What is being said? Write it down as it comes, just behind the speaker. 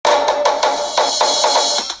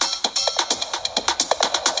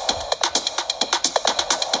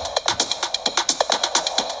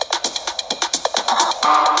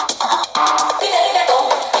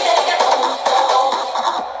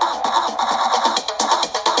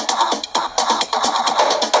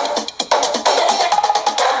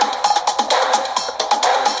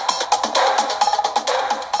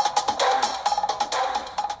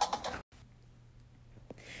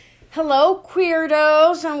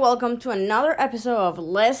weirdos, and welcome to another episode of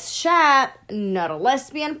Let's Chat, not a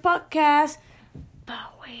lesbian podcast,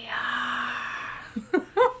 but we are.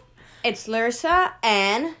 It's Larissa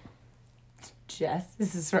and... Jess.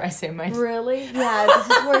 This is where I say my name. Really? Yeah,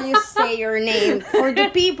 this is where you say your name. For the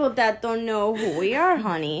people that don't know who we are,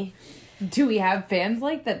 honey. Do we have fans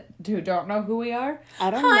like that who don't know who we are? I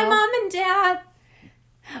don't Hi, know. Mom and Dad.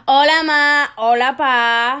 Hola, ma. Hola,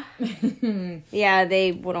 pa. Yeah,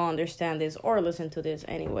 they wouldn't understand this or listen to this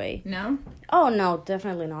anyway. No? Oh, no,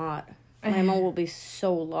 definitely not. My mom will be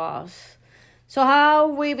so lost. So how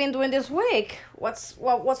we been doing this week? What's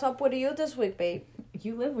up with you this week, babe?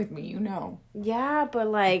 You live with me, you know. Yeah, but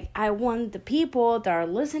like I want the people that are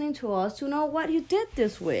listening to us to know what you did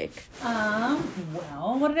this week.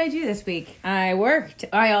 Well, what did I do this week? I worked.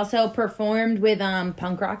 I also performed with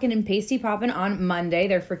Punk Rockin' and Pasty Poppin' on Monday.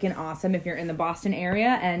 They're freaking awesome. If you're in the Boston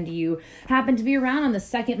area and you happen to be around on the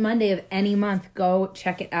second Monday of any month, go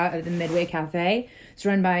check it out at the Midway Cafe. It's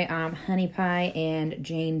run by Honey Pie and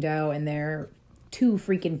Jane Doe, and they're two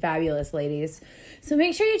freaking fabulous ladies. So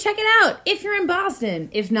make sure you check it out if you're in Boston.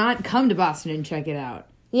 If not, come to Boston and check it out.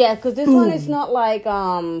 Yeah, because this one is not like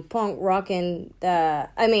punk rockin'.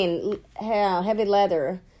 Heavy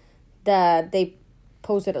leather that they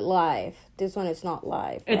posted it live. This one is not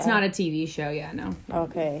live. It's right? not a TV show, yeah, no.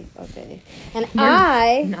 Okay. And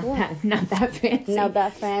Not that fancy. Not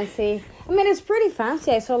that fancy. I mean, it's pretty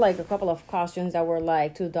fancy. I saw like a couple of costumes that were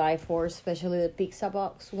like to die for, especially the pizza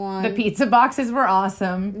box one. The pizza boxes were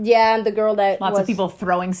awesome. Yeah, and the girl that Lots of people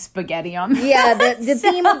throwing spaghetti on them. Yeah, the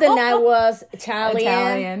theme of the night was Italian.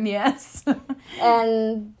 Italian, yes.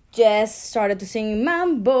 And Jess started to sing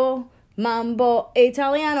Mambo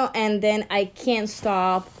Italiano, and then I can't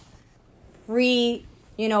stop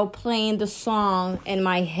playing the song in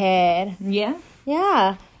my head. Yeah?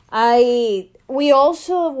 Yeah. We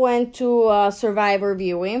also went to Survivor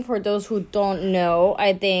viewing. For those who don't know,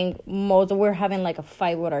 I think we're having like a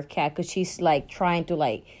fight with our cat because she's like trying to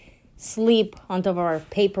like sleep on top of our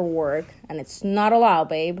paperwork, and it's not allowed,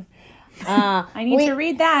 babe. I need to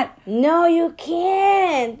read that. No, you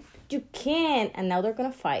can't. You can't. And now they're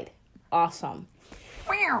gonna fight. Awesome.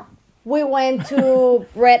 We went to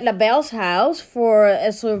Brett LaBelle's house for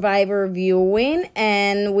a Survivor viewing,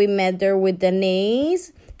 and we met there with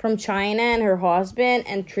Denise from China and her husband,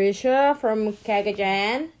 and Trisha from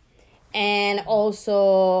Kagajan, and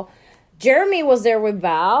also Jeremy was there with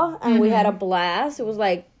Val, and we had a blast. It was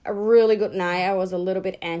like a really good night. I was a little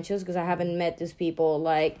bit anxious because I haven't met these people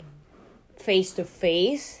like face to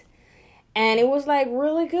face. And it was, like,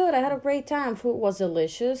 really good. I had a great time. Food was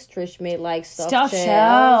delicious. Trish made, like, stuffed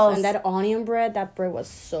shells. And that onion bread, that bread was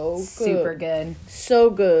so good. Super good. So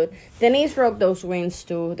good. Denise rocked those wings,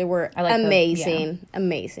 too. They were amazing. Yeah.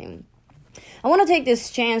 Amazing. I want to take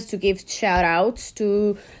this chance to give shout-outs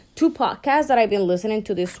to two podcasts that I've been listening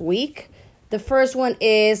to this week. The first one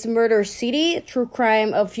is Murder City, True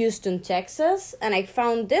Crime of Houston, Texas. And I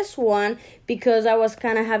found this one because I was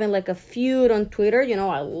kind of having like a feud on Twitter. You know,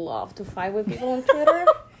 I love to fight with people on Twitter.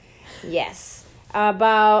 Yes.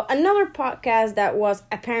 About another podcast that was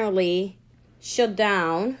apparently shut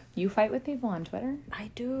down. You fight with people on Twitter?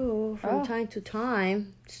 I do from time to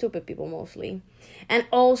time. Stupid people mostly. And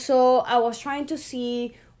also, I was trying to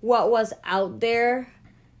see what was out there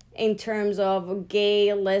in terms of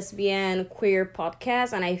gay, lesbian, queer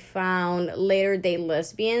podcasts, and I found Later Day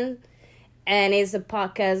Lesbian, and it's a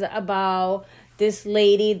podcast about this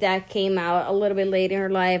lady that came out a little bit late in her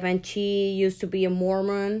life, and she used to be a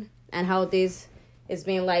Mormon, and how this is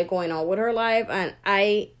been like going on with her life, and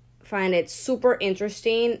I find it super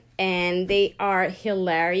interesting, and they are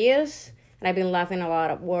hilarious. And I've been laughing a lot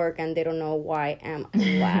at work, and they don't know why I'm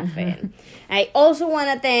laughing. I also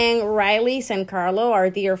want to thank Riley Sancarlo, our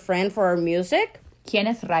dear friend, for our music. ¿Quién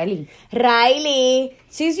es Riley? Riley.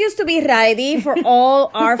 She's used to be Riley for all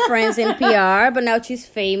our friends in PR, but now she's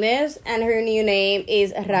famous, and her new name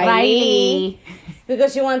is Riley.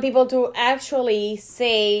 Because she wants people to actually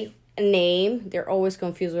say a name. They're always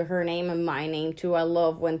confused with her name and my name, too. I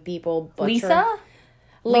love when people butcher. Lisa?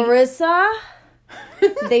 Larissa?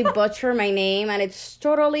 They butcher my name, and it's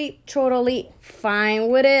totally fine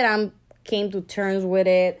with it. I came to terms with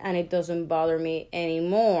it, and it doesn't bother me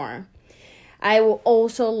anymore. I would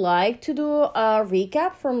also like to do a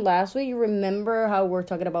recap from last week. You remember how we're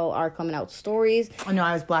talking about our coming out stories? Oh, no,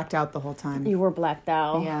 I was blacked out the whole time. You were blacked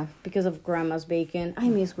out. Yeah. Because of Grandma's bacon. I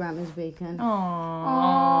miss Grandma's bacon.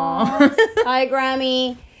 Aww. Hi,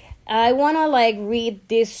 Grammy. I want to read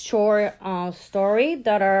this short story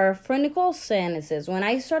that our friend Nicole Sanis says. When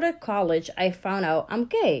I started college, I found out I'm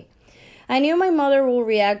gay. I knew my mother would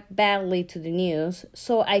react badly to the news,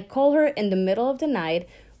 so I called her in the middle of the night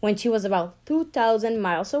when she was about 2,000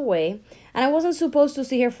 miles away, and I wasn't supposed to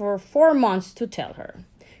see her for 4 months to tell her.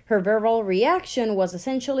 Her verbal reaction was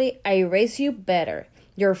essentially, I raise you better.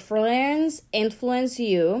 Your friends influence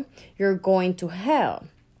you. You're going to hell.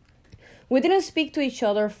 We didn't speak to each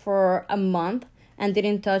other for a month and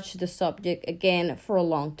didn't touch the subject again for a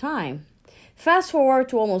long time. Fast forward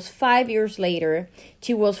to almost 5 years later,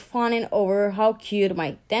 she was fawning over how cute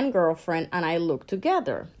my then girlfriend and I looked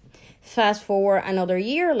together. Fast forward another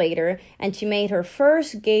year later, and she made her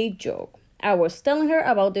first gay joke. I was telling her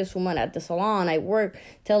about this woman at the salon I work,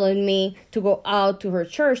 telling me to go out to her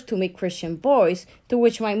church to meet Christian boys, to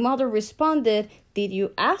which my mother responded, did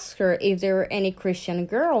you ask her if there were any Christian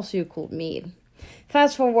girls you could meet?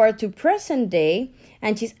 Fast forward to present day,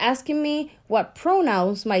 and she's asking me what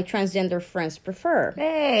pronouns my transgender friends prefer.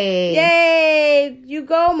 Hey! Yay! You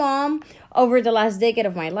go, Mom! Over the last decade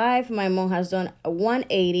of my life, my mom has done a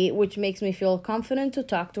 180, which makes me feel confident to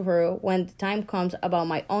talk to her when the time comes about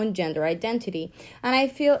my own gender identity. And I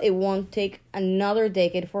feel it won't take another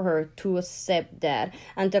decade for her to accept that.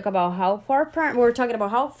 And talk about how far we're talking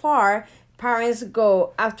about how far parents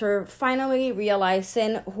go after finally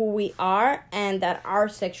realizing who we are and that our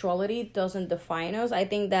sexuality doesn't define us. I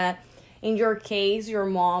think that in your case, your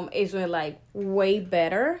mom is doing like way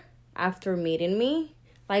better after meeting me.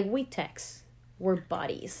 Like we text, we're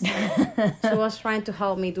buddies. She was trying to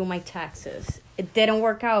help me do my taxes. It didn't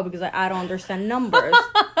work out because I don't understand numbers.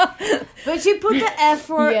 But she put the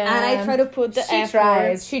effort, and I try to put the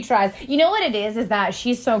effort. She tries. You know what it is that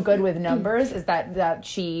she's so good with numbers is that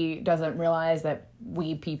she doesn't realize that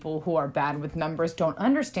we people who are bad with numbers don't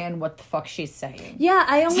understand what the fuck she's saying. Yeah,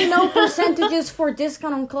 I only know percentages for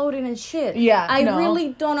discount on clothing and shit. Yeah, I really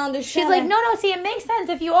don't understand. She's like, no, see, it makes sense.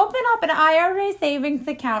 If you open up an IRA savings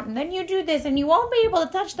account and then you do this and you won't be able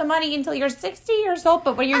to touch the money until you're 60 years old,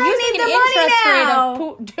 but when you're using an interest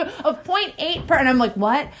rate of 0.8 per, and I'm like,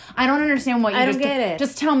 what? I don't understand what you I don't get it.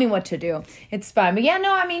 Just tell me what to do. It's fine. But yeah,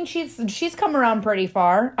 no, I mean, she's come around pretty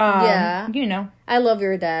far. Yeah. You know. I love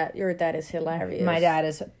your dad. Your dad is hilarious. My dad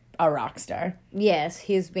is a rock star. Yes,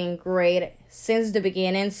 he's been great since the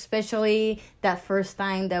beginning, especially that first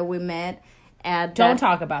time that we met at Don't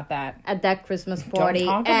talk about that. At that Christmas party. Don't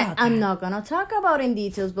talk about that. I'm not gonna talk about in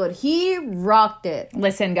details, but he rocked it.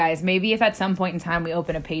 Listen, guys, maybe if at some point in time we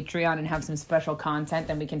open a Patreon and have some special content,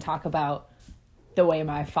 then we can talk about the way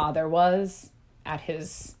my father was at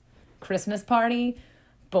his Christmas party,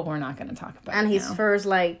 but we're not gonna talk about it. And his now. first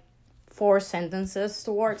 4 sentences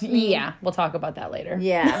towards me. Yeah, we'll talk about that later.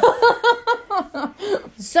 Yeah.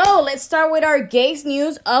 So, let's start with our gays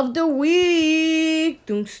news of the week.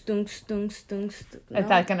 Dunks, dunks, dunks, dunks. No? Is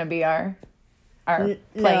that going to be our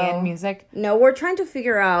play-in music? No, we're trying to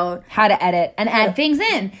figure out how to edit and add things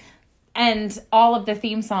in. And all of the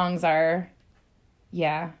theme songs are,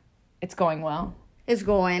 it's going well. It's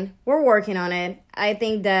going. We're working on it. I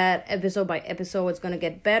think that episode by episode, it's going to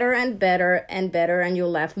get better and better and better. And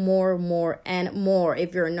you'll laugh more and more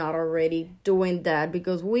if you're not already doing that.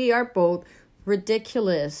 Because we are both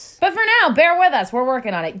ridiculous. But for now, bear with us. We're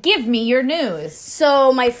working on it. Give me your news.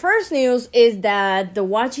 So my first news is that the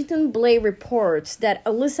Washington Blade reports that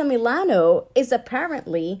Alyssa Milano is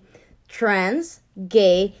apparently trans,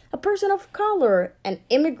 gay, a person of color, an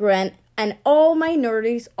immigrant, and all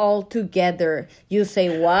minorities all together. You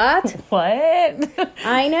say what? What?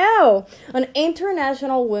 I know. On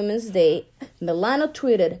International Women's Day, Milano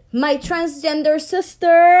tweeted, "My transgender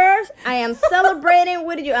sisters, I am celebrating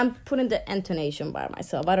with you." I'm putting the intonation by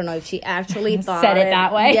myself. I don't know if she actually thought said it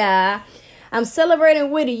that way. Yeah. "I'm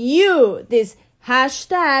celebrating with you this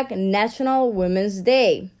hashtag National Women's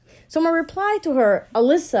Day." Someone replied to her,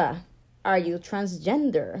 "Alyssa, are you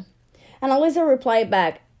transgender?" And Alyssa replied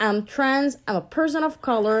back, "I'm trans, I'm a person of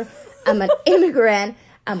color, I'm an immigrant,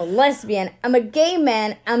 I'm a lesbian, I'm a gay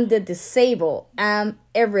man, I'm the disabled, I'm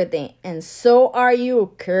everything. And so are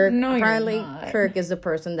you, Kirk." No, apparently, you're not. Kirk is the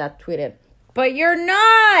person that tweeted. But you're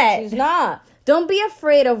not. She's not. Don't be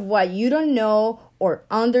afraid of what you don't know or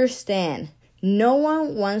understand. No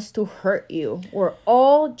one wants to hurt you. We're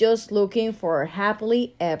all just looking for a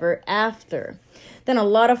happily ever after. Then a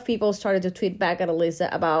lot of people started to tweet back at Alyssa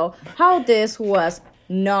about how this was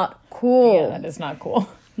not cool. Yeah, that is not cool.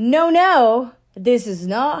 No, this is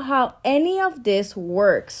not how any of this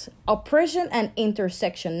works. Oppression and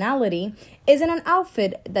intersectionality isn't an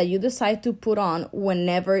outfit that you decide to put on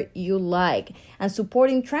whenever you like. And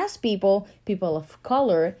supporting trans people, people of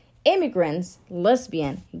color, immigrants,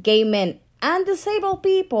 lesbian, gay men, and disabled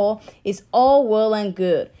people is all well and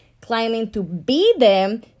good. claiming to be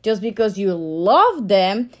them just because you love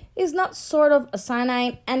them is not sort of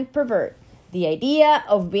asinine and pervert. The idea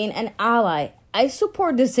of being an ally, I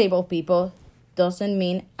support disabled people, doesn't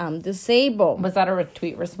mean I'm disabled. Was that a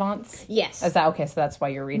retweet response? Yes. Is that okay? So that's why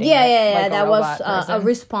you're reading Yeah, it? yeah. Like That was person? a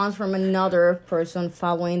response from another person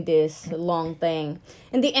following this long thing.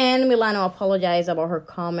 In the end, Milano apologized about her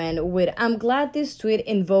comment with, I'm glad this tweet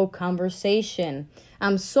invoked conversation.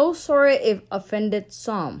 I'm so sorry if offended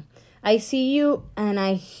some. I see you and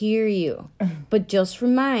I hear you. But just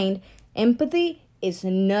remind, empathy is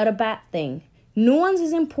not a bad thing. Nuance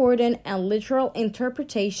is important and literal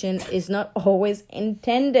interpretation is not always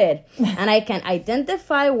intended. And I can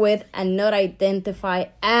identify with and not identify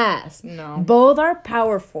as. No. Both are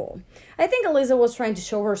powerful. I think Alyssa was trying to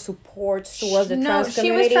show her support towards the trans community.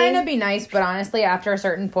 She was trying to be nice, but honestly, after a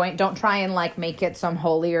certain point, don't try and like make it some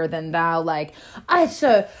holier than thou. Like, I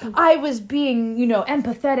was being,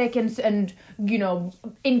 empathetic and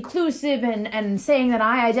inclusive and saying that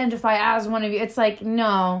I identify as one of you. It's like,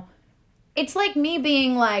 no. It's like me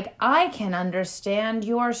being like, I can understand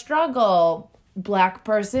your struggle, black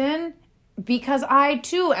person, because I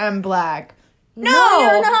too am black. No,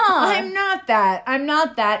 you're not. I'm not that. I'm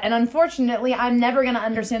not that. And unfortunately, I'm never going to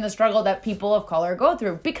understand the struggle that people of color go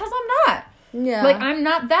through because I'm not. Yeah. Like, I'm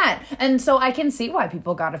not that. And so I can see why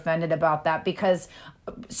people got offended about that because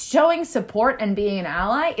showing support and being an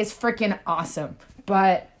ally is freaking awesome.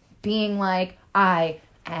 But being like, I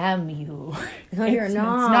am you. No, you're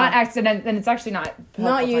not. It's not accident, and it's actually not.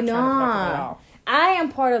 No, you're at not. all. I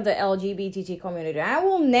am part of the LGBTQ community. I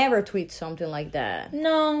will never tweet something like that.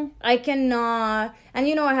 No. I cannot.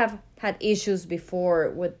 And I have had issues before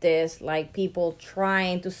with this, like people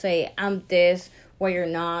trying to say, I'm this, while you're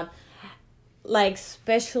not. Like,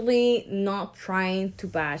 especially not trying to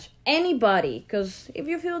bash anybody. Because if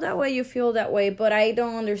you feel that way, you feel that way. But I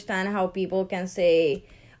don't understand how people can say,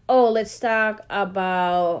 oh, let's talk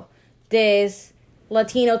about this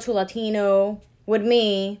Latino to Latino with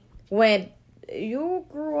me when you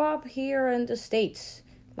grew up here in the States.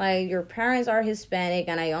 Like, your parents are Hispanic,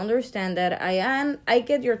 and I understand that. I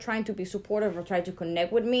get you're trying to be supportive or try to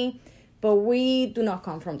connect with me, but we do not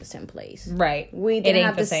come from the same place. Right. It ain't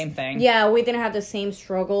have the same thing. Yeah, we didn't have the same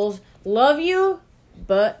struggles. Love you,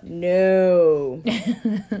 but no.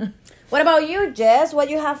 What about you, Jess? What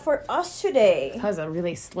you have for us today? That was a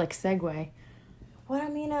really slick segue. What I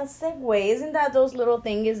mean, a segue. Isn't that those little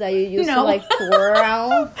thingies that you use to, like, tour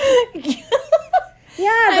around?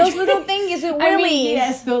 Yeah, those little thingies with wheelies. I mean,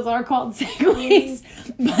 yes, those are called segues.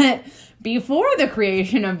 But before the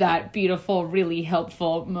creation of that beautiful, really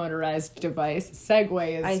helpful motorized device,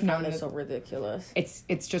 segue is I found it so ridiculous.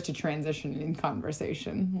 It's just a transition in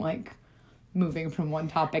conversation. Like, moving from one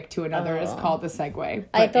topic to another is called a segue.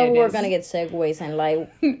 I thought we were going to get segues and, like,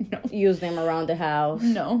 use them around the house.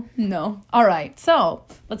 No. All right, so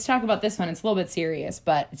let's talk about this one. It's a little bit serious,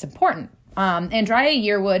 but it's important. Andrea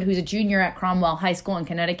Yearwood, who's a junior at Cromwell High School in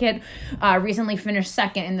Connecticut, recently finished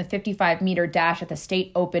second in the 55-meter dash at the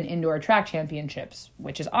State Open Indoor Track Championships,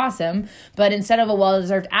 which is awesome. But instead of a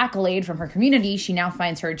well-deserved accolade from her community, she now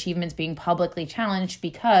finds her achievements being publicly challenged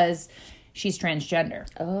because she's transgender.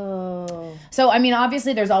 Oh. So, I mean,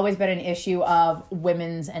 obviously there's always been an issue of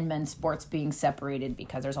women's and men's sports being separated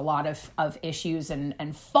because there's a lot of issues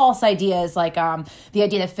and false ideas like the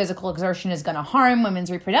idea that physical exertion is going to harm women's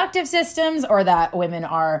reproductive systems or that women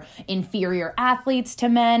are inferior athletes to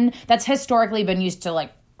men. That's historically been used to,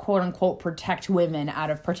 like, quote unquote protect women out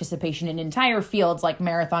of participation in entire fields like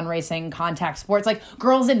marathon racing, contact sports, like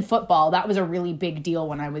girls in football. That was a really big deal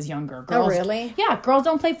when I was younger. Girls, oh, really? Yeah, girls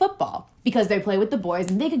don't play football because they play with the boys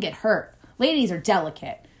and they could get hurt. Ladies are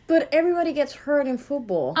delicate. But everybody gets hurt in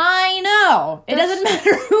football. I know. It doesn't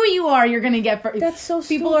matter who you are, you're going to get hurt. That's so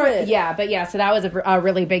people stupid. So that was a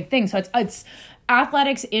really big thing. So it's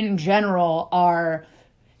athletics in general are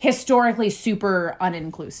historically super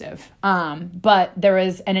uninclusive. But there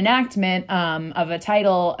was an enactment of a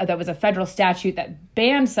title that was a federal statute that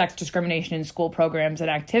banned sex discrimination in school programs and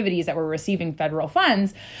activities that were receiving federal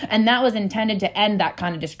funds. And that was intended to end that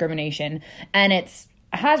kind of discrimination. And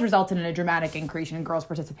has resulted in a dramatic increase in girls'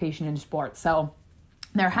 participation in sports. So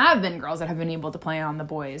there have been girls that have been able to play on the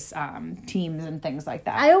boys' teams and things like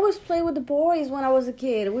that. I always played with the boys when I was a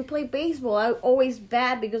kid. We played baseball. I always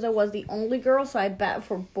bat because I was the only girl, so I bat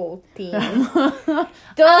for both teams.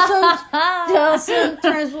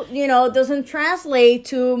 doesn't translate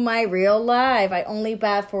to my real life. I only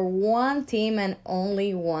bat for one team and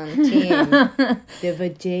only one team. The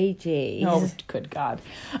VJJs. Oh, good God.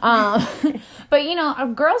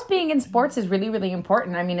 But, girls being in sports is really, really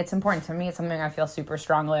important. I mean, it's important to me. It's something I feel super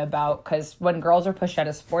strongly about, because when girls are pushed out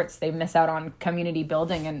of sports, they miss out on community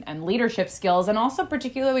building and leadership skills. And also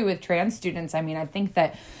particularly with trans students, I mean, I think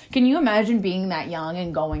that, can you imagine being that young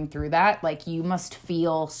and going through that? Like, you must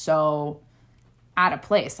feel so out of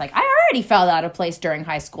place. Like, I already felt out of place during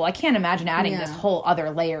high school. I can't imagine adding this whole other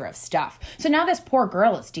layer of stuff. So now this poor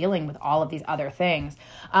girl is dealing with all of these other things.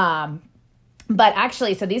 But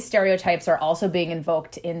actually, so these stereotypes are also being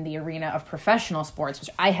invoked in the arena of professional sports, which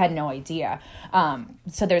I had no idea.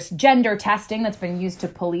 So there's gender testing that's been used to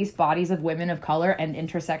police bodies of women of color and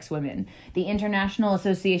intersex women. The International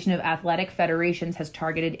Association of Athletic Federations has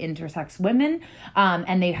targeted intersex women,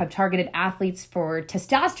 and they have targeted athletes for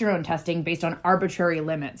testosterone testing based on arbitrary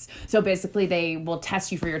limits. So basically, they will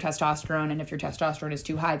test you for your testosterone, and if your testosterone is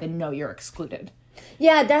too high, then no, you're excluded.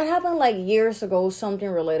 Yeah, that happened like years ago, something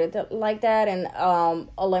related to, like that in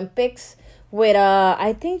Olympics with,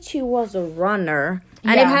 I think she was a runner.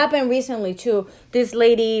 And it happened recently, too. This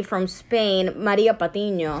lady from Spain, Maria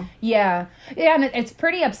Patiño. Yeah, and it's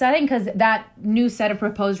pretty upsetting because that new set of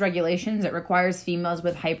proposed regulations, it requires females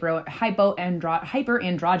with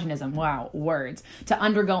hyperandrogenism, wow, words, to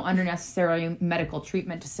undergo unnecessary medical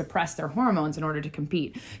treatment to suppress their hormones in order to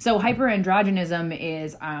compete. So hyperandrogenism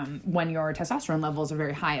is when your testosterone levels are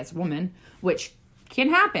very high as a woman, which can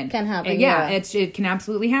happen. Yeah. It can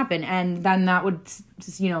absolutely happen. And then that would,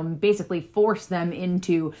 basically force them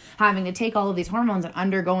into having to take all of these hormones and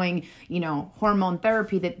undergoing, hormone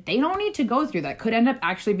therapy that they don't need to go through, that could end up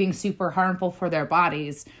actually being super harmful for their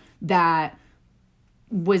bodies, that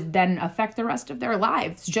would then affect the rest of their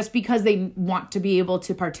lives just because they want to be able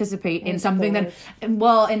to participate in something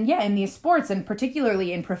sports. In these sports, and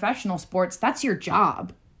particularly in professional sports, that's your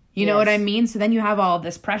job. You know what I mean? So then you have all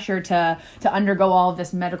this pressure to undergo all of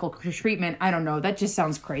this medical treatment. I don't know. That just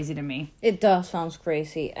sounds crazy to me. It does sound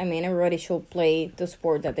crazy. I mean, everybody should play the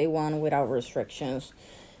sport that they want without restrictions.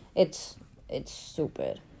 It's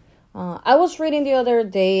stupid. I was reading the other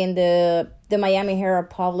day in the Miami Herald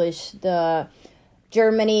published the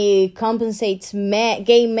Germany compensates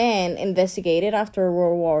gay men investigated after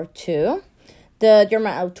World War II. The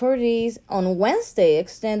German authorities on Wednesday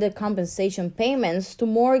extended compensation payments to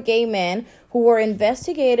more gay men who were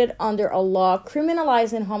investigated under a law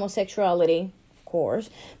criminalizing homosexuality, of course,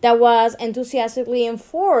 that was enthusiastically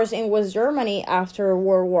enforced in West Germany after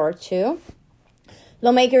World War II.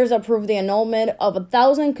 Lawmakers approved the annulment of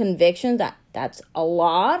 1,000 convictions, that's a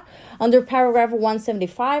lot, under paragraph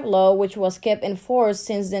 175 law, which was kept in force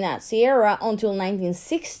since the Nazi era until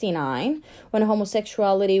 1969, when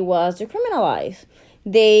homosexuality was decriminalized.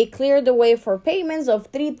 They cleared the way for payments of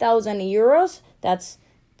 3,000 euros, that's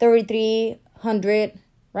 3,300,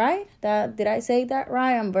 right? Did I say that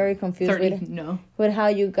right? I'm very confused with how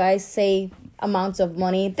you guys say amounts of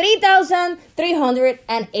money.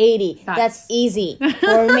 3,380. That's easy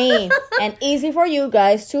for me and easy for you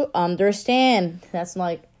guys to understand. That's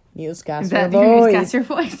like newscaster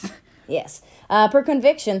voice. Yes. Per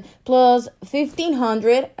conviction, plus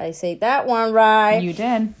 1,500, I say that one right. You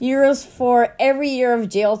did. Euros for every year of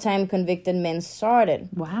jail time convicted men started.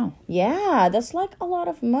 Wow. Yeah, that's like a lot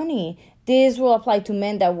of money. This will apply to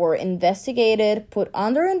men that were investigated, put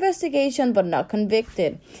under investigation, but not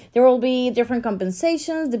convicted. There will be different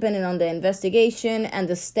compensations depending on the investigation and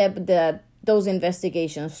the step that those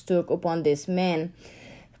investigations took upon these men.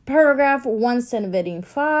 Paragraph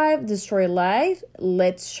 175, destroy life,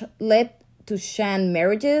 led to sham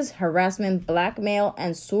marriages, harassment, blackmail,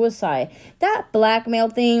 and suicide. That blackmail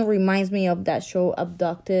thing reminds me of that show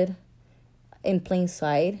Abducted in Plain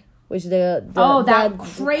Sight, which that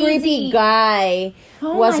crazy creepy guy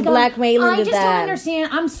was blackmailing I the just dad. don't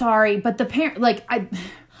understand. I'm sorry, but the parent,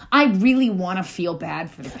 I really want to feel bad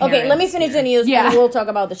for the parents. Okay, let me finish the news and we'll talk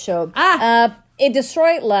about the show. It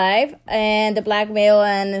destroyed life and the blackmail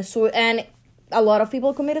and a lot of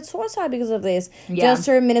people committed suicide because of this.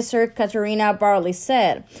 Justice Minister Katarina Barley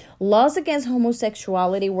said, laws against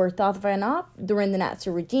homosexuality were toughened up during the Nazi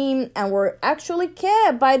regime and were actually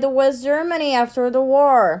kept by the West Germany after the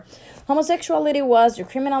war. Homosexuality was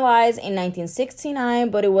decriminalized in 1969,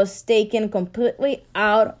 but it was taken completely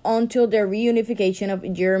out until the reunification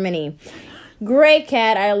of Germany. Great,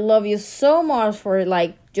 Kat. I love you so much for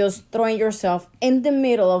just throwing yourself in the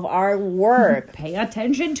middle of our work. Pay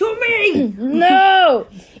attention to me. No!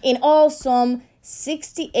 In all, some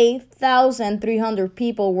 68,300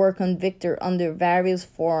 people were convicted under various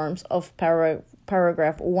forms of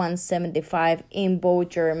paragraph 175 in both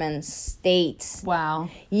German states.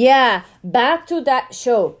 Wow. Yeah, back to that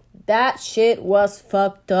show. That shit was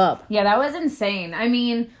fucked up. Yeah, that was insane. I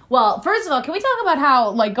mean, well, first of all, can we talk about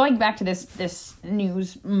how, going back to this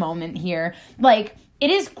news moment here, it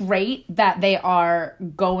is great that they are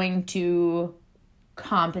going to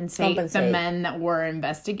compensate the men that were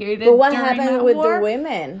investigated. But what happened with the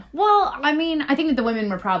women? Well, I mean, I think that the women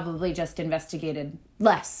were probably just investigated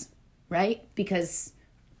less, right? Because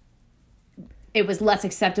it was less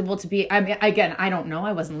acceptable to be. I mean, again, I don't know.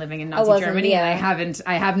 I wasn't living in Nazi Germany, and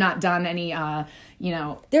I have not done any.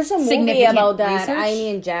 There's a movie about that,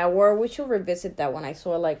 Aini and Jaguar. We should revisit that one. I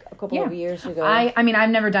saw like a couple of years ago. I mean, I've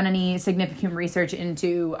never done any significant research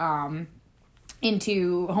into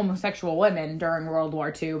homosexual women during World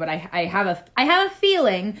War II, but I have a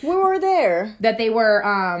feeling we were there that they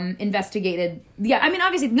were investigated. Yeah, I mean,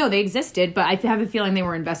 obviously, no, they existed, but I have a feeling they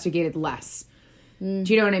were investigated less. Do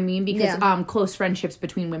you know what I mean? Because close friendships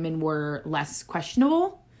between women were less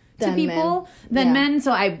questionable to people than men.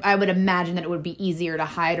 So I would imagine that it would be easier to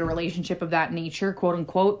hide a relationship of that nature, quote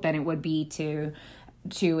unquote, than it would be to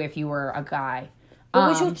if you were a guy.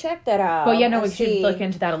 But we should check that out. But we should look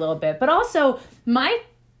into that a little bit. But also, my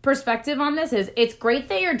perspective on this is it's great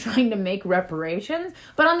that you're trying to make reparations,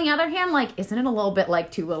 but on the other hand, like, isn't it a little bit like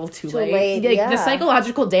too little too late? Like, the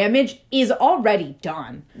psychological damage is already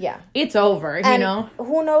done. Yeah. It's over, you know?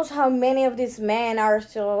 Who knows how many of these men are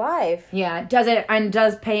still alive? Yeah.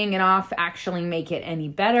 Does paying it off actually make it any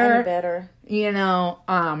better? You know,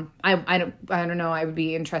 I don't know. I would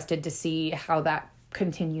be interested to see how that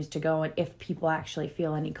continues to go and if people actually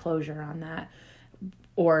feel any closure on that,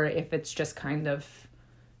 or if it's just kind of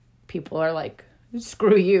people are like,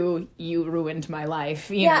 screw you ruined my life,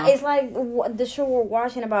 you know? It's like the show we're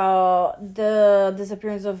watching about the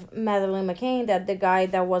disappearance of Madeleine McCann, that the guy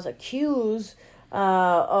that was accused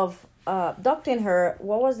of abducting her,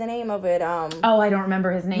 what was the name of it? I don't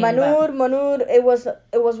remember his name. Manood.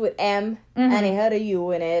 It was with M, and it had a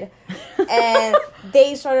U in it. And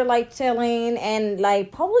they started like telling and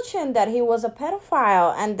like publishing that he was a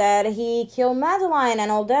pedophile and that he killed Madeline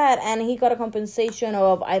and all that, and he got a compensation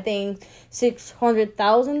of, I think,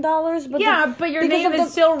 $600,000. But your name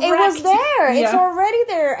is still wrecked. It was there. Yeah. It's already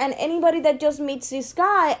there. And anybody that just meets this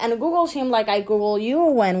guy and Googles him, like I Googled you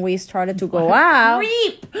when we started to go out.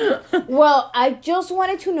 Creep. Well, I just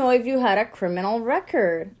wanted to know if you had a criminal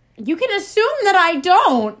record. You can assume that I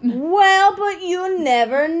don't. Well, but you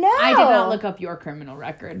never know. I did not look up your criminal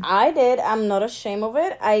record. I did. I'm not ashamed of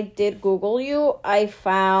it. I did Google you. I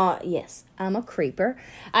found, yes, I'm a creeper.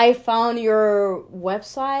 I found your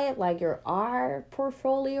website, like your art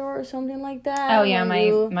portfolio or something like that. Oh, yeah,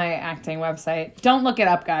 my acting website. Don't look it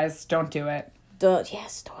up, guys. Don't do it.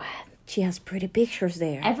 Yes, do it. She has pretty pictures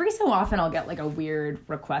there. Every so often, I'll get like a weird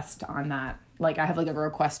request on that. Like, I have like a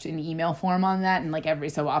request in email form on that, and like every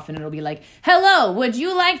so often it'll be like, hello, would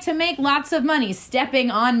you like to make lots of money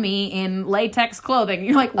stepping on me in latex clothing? And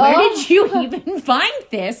you're like, where did you even find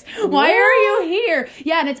this? Why are you here?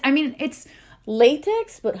 Yeah, and it's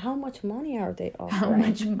latex, but how much money are they offering? How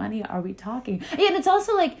much money are we talking? Yeah, and it's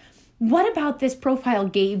also like, what about this profile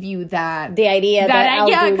gave you the idea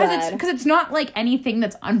because it's not like anything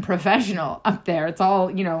that's unprofessional up there. It's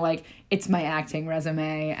all, you know, like, it's my acting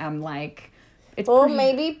resume and like,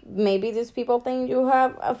 maybe these people think you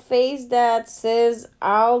have a face that says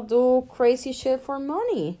I'll do crazy shit for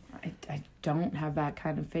money. I don't have that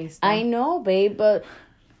kind of face, though. I know, babe, but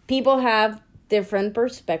people have different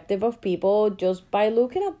perspective of people just by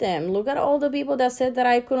looking at them. Look at all the people that said that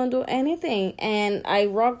I couldn't do anything, and I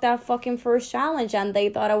rocked that fucking first challenge, and they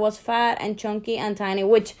thought I was fat and chunky and tiny,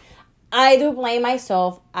 which I do blame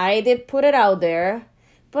myself. I did put it out there.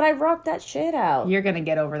 But I rocked that shit out. You're going to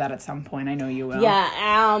get over that at some point. I know you will.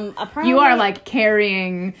 Yeah, apparently... You are, like,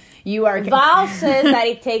 carrying... Val says that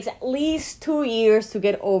it takes at least 2 years to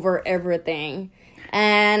get over everything.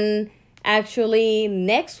 And actually,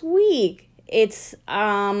 next week, it's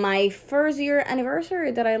my first year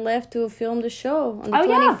anniversary that I left to film the show on the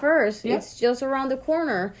 21st. Yeah. It's just around the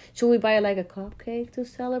corner. Should we buy, like, a cupcake to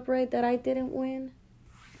celebrate that I didn't win?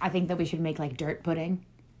 I think that we should make, like, dirt pudding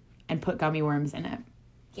and put gummy worms in it.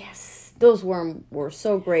 Yes, those worms were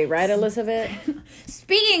so great, right, Elizabeth?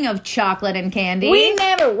 Speaking of chocolate and candy, we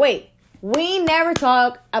never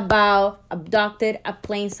talk about Abducted at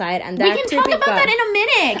Plain Sight, and that we can talk about that in a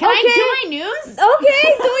minute. Can I do my news?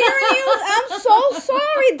 Okay, do your news. I'm so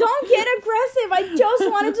sorry. Don't get aggressive. I just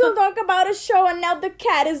wanted to talk about a show, and now the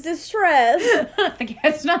cat is distressed. The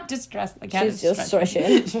cat's not distressed. The cat is just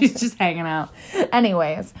stretching. She's just hanging out.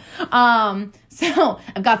 Anyways, so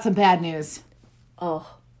I've got some bad news. Oh.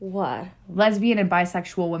 What? Lesbian and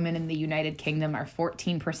bisexual women in the United Kingdom are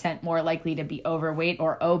 14% more likely to be overweight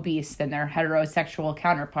or obese than their heterosexual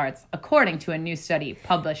counterparts, according to a new study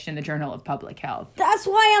published in the Journal of Public Health. That's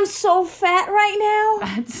why I'm so fat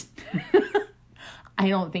right now? I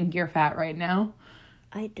don't think you're fat right now.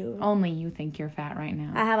 I do. Only you think you're fat right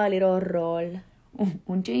now. I have a little roll.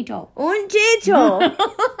 Un chicho. Un chicho.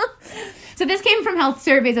 So this came from health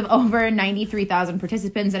surveys of over 93,000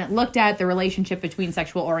 participants, and it looked at the relationship between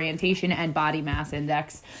sexual orientation and body mass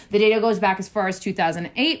index. The data goes back as far as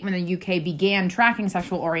 2008, when the UK began tracking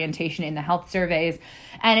sexual orientation in the health surveys,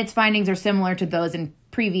 and its findings are similar to those in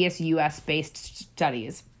previous US-based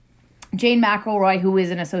studies. Jane McElroy, who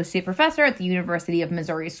is an associate professor at the University of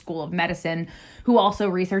Missouri School of Medicine, who also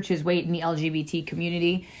researches weight in the LGBT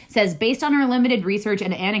community, says based on her limited research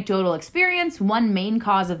and anecdotal experience, one main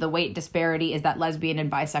cause of the weight disparity is that lesbian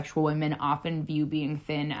and bisexual women often view being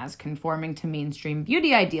thin as conforming to mainstream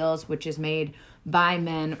beauty ideals, which is made by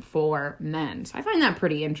men for men. So I find that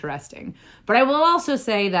pretty interesting. But I will also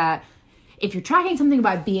say that if you're tracking something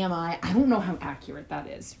by BMI, I don't know how accurate that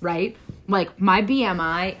is, right? Like, my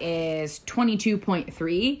BMI is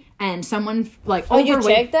 22.3, and someone, like, overweight... Oh, you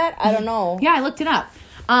checked that? I don't know. Yeah, I looked it up.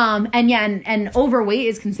 And overweight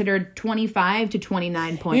is considered 25 to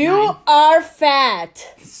 29.9. You are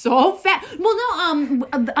fat. So fat. Well, no,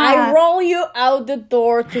 I roll you out the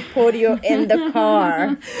door to put you in the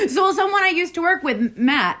car. So someone I used to work with,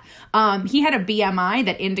 Matt, he had a BMI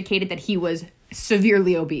that indicated that he was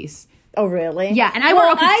severely obese. Oh, really? Yeah, and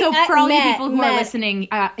for all you people who are listening,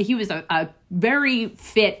 he was a very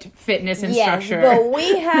fitness instructor. Yes, but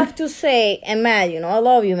we have to say, and Matt, I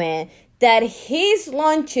love you, man, that his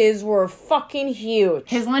lunches were fucking huge.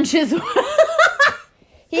 His lunches...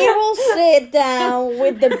 He will sit down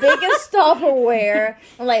with the biggest Tupperware.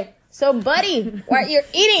 I'm like, so buddy, what you're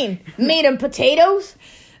eating? Meat and potatoes?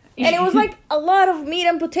 And it was like a lot of meat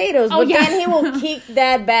and potatoes. But then he will kick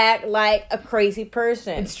that back like a crazy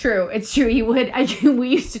person. It's true. He would. We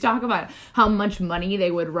used to talk about how much money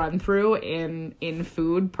they would run through in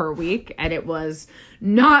food per week, and it was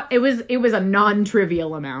not. It was a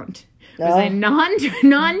non-trivial amount. It was a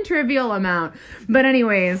non-trivial amount. But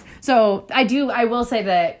anyways, so I will say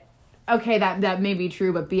that. Okay, that may be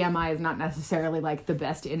true, but BMI is not necessarily, like, the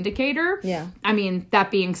best indicator. Yeah. I mean,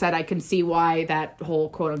 that being said, I can see why that whole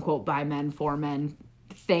quote-unquote by men, for men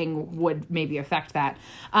thing would maybe affect that.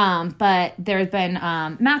 But there's been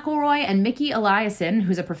McElroy and Mickey Eliason,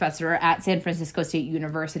 who's a professor at San Francisco State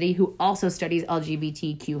University, who also studies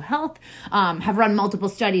LGBTQ health, have run multiple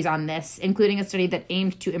studies on this, including a study that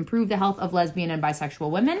aimed to improve the health of lesbian and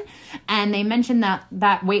bisexual women. And they mentioned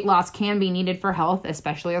that weight loss can be needed for health,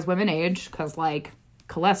 especially as women age, because, like,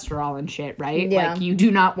 cholesterol and shit, right? Yeah. Like, you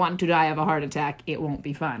do not want to die of a heart attack. It won't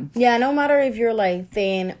be fun. Yeah, no matter if you're, like,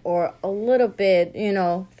 thin or a little bit,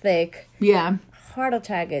 thick. Yeah. Heart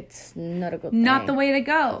attack, it's not a good thing. Not the way to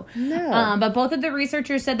go. No. But both of the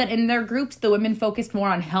researchers said that in their groups, the women focused more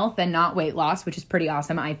on health and not weight loss, which is pretty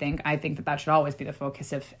awesome, I think. I think that should always be the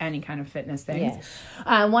focus of any kind of fitness things.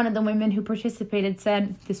 Yes. One of the women who participated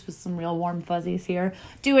said, this was some real warm fuzzies here,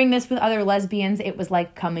 doing this with other lesbians, it was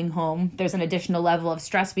like coming home. There's an additional level of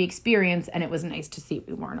stress we experience, and it was nice to see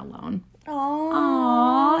we weren't alone.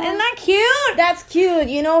 Aww. Isn't that cute? That's cute.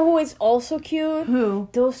 You know who is also cute? Who?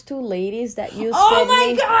 Those two ladies that you Oh sent my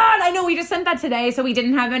me. God! I know we just sent that today, so we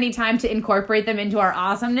didn't have any time to incorporate them into our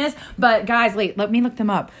awesomeness. But guys, let me look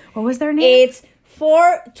them up. What was their name? It's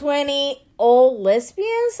 420 old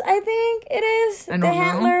lesbians, I think it is. I don't the know.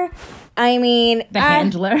 handler. I mean, The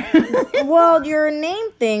handler. well, your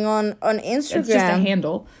name thing on Instagram. It's just a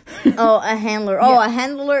handle. Oh, a handler. Oh, a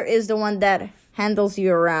handler is the one that handles you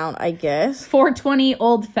around, I guess. 420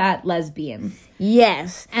 old fat lesbians.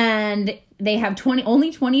 Yes. And they have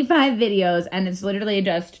only 25 videos, and it's literally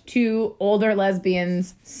just two older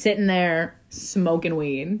lesbians sitting there smoking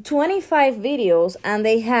weed. 25 videos, and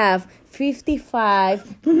they have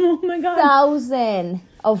 55,000 Oh my God.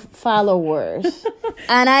 of followers.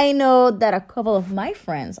 And I know that a couple of my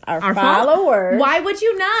friends are followers. Why would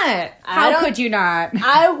you not? How could you not?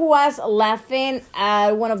 I was laughing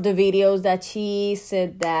at one of the videos that she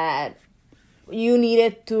said that you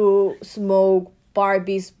needed to smoke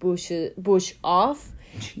Barbie's bush off.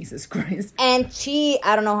 Jesus Christ. And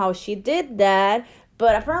I don't know how she did that,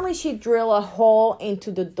 but apparently she drilled a hole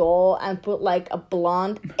into the doll and put like a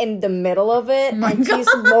blunt in the middle of it. And she's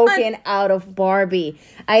smoking out of Barbie.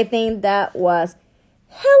 I think that was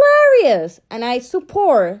hilarious. And I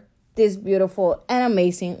support these beautiful and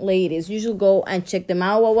amazing ladies. You should go and check them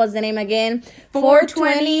out. What was the name again?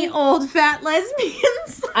 420 old fat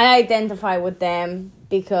lesbians. I identify with them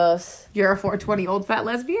because... You're a 420 old fat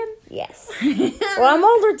lesbian? Yes. Well, I'm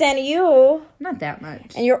older than you. Not that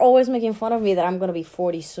much. And you're always making fun of me that I'm going to be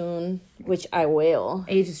 40 soon, which I will.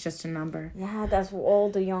 Age is just a number. Yeah, that's what all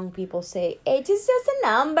the young people say. Age is just a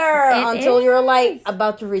number. Until you're like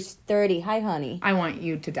about to reach 30. Hi, honey. I want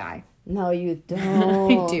you to die. No, you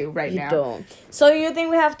don't. I do right now. You don't. So you think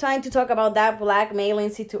we have time to talk about that blackmailing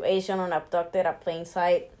situation on Abducted at Plain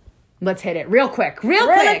Sight? Let's hit it real quick.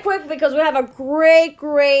 Really quick, because we have a great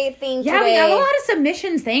thing today. Yeah, we have a lot of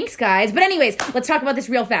submissions. Thanks, guys. But anyways, let's talk about this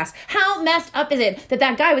real fast. How messed up is it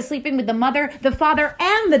that guy was sleeping with the mother, the father,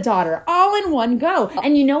 and the daughter all in one go?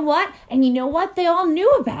 And you know what? They all knew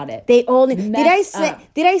about it. They all knew.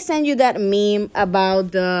 Did I send you that meme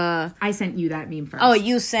about the... I sent you that meme first. Oh,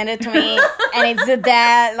 you sent it to me. And it's the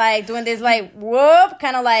dad, like, doing this, like, whoop,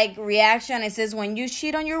 kind of, like, reaction. It says, when you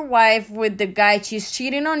cheat on your wife with the guy, she's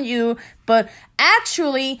cheating on you. But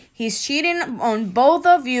actually, he's cheating on both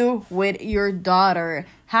of you with your daughter.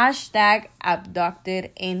 Hashtag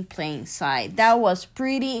abducted in plain sight. That was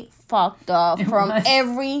pretty fucked up from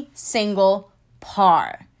every single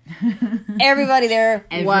part. Everybody there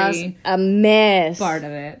was a mess. Part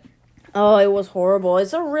of it. Oh, it was horrible.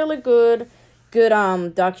 It's a really good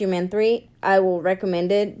documentary. I will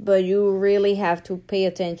recommend it, but you really have to pay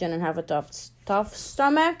attention and have a tough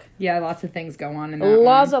stomach. Yeah, lots of things go on in that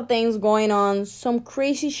Lots of things going on. Some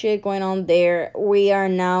crazy shit going on there. We are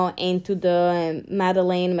now into the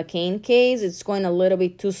Madeleine McCann case. It's going a little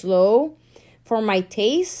bit too slow for my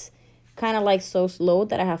taste. Kind of like so slow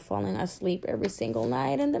that I have fallen asleep every single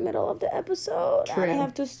night in the middle of the episode. True. I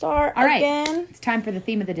have to start All right. again. It's time for the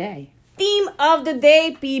theme of the day. Theme of the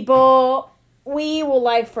day, people. We would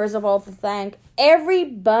like, first of all, to thank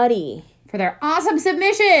everybody for their awesome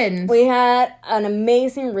submissions. We had an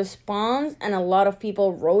amazing response, and a lot of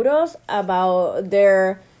people wrote us about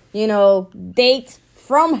their, dates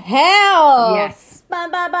from hell. Yes. Ba,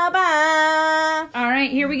 ba, ba, ba. All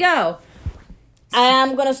right, here we go. I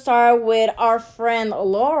am going to start with our friend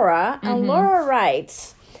Laura. And Laura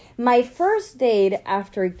writes, my first date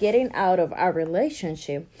after getting out of a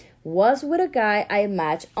relationship was with a guy I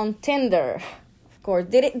matched on Tinder. Of course.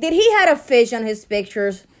 Did he had a fish on his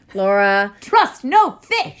pictures, Laura? Trust no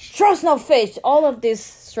fish. Trust no fish. All of these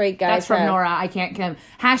straight guys. That's from Nora. I can't come.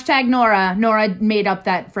 Hashtag Nora. Nora made up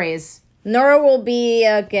that phrase. Nora will be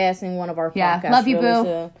a guest in one of our podcasts. Love you, really boo.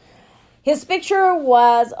 Soon. His picture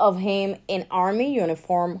was of him in army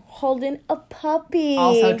uniform holding a puppy.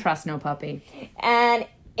 Also, trust no puppy. And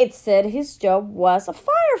it said his job was a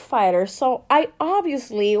firefighter, so I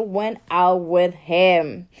obviously went out with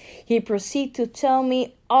him. He proceeded to tell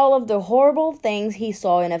me all of the horrible things he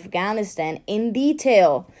saw in Afghanistan in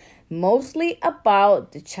detail, mostly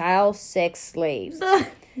about the child sex slaves.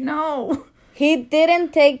 No. He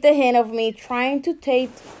didn't take the hint of me trying to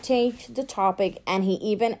change the topic, and he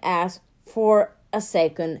even asked for a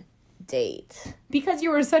second date. Because you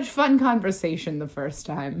were such fun conversation the first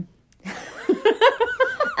time.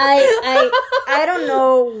 I don't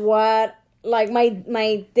know what, like,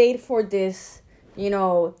 my date for this,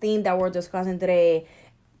 theme that we're discussing today,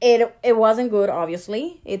 it wasn't good,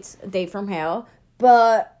 obviously. It's a date from hell.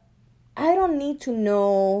 But I don't need to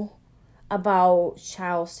know about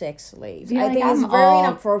child sex slaves. Yeah, I think it's very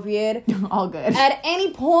inappropriate. All good. At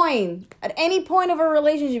any point of a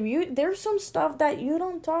relationship, there's some stuff that you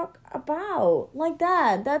don't talk about like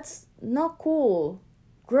that. That's not cool.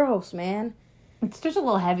 Gross, man. It's just a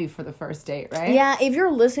little heavy for the first date, right? Yeah, if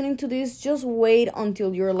you're listening to this, just wait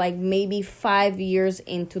until you're like maybe 5 years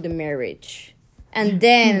into the marriage. And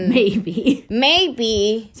then...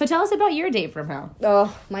 Maybe. So tell us about your date from hell.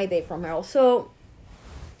 Oh, my date from hell. So,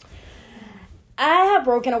 I have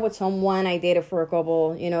broken up with someone I dated for a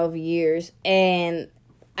couple, of years. And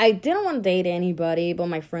I didn't want to date anybody, but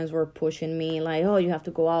my friends were pushing me like, oh, you have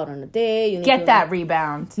to go out on a date. You need Get that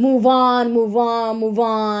rebound. Move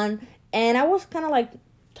on. And I was kind of like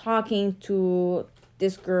talking to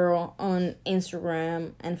this girl on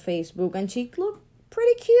Instagram and Facebook, and she looked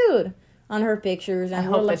pretty cute on her pictures. And I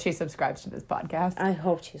hope that she subscribes to this podcast. I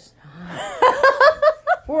hope she's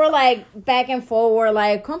we're like back and forth. We're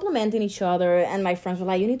like complimenting each other, and my friends were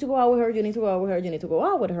like, you need to go out with her, you need to go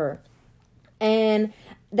out with her. And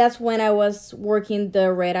that's when I was working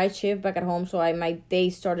the red-eye shift back at home, so my day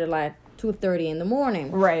started like 2:30 in the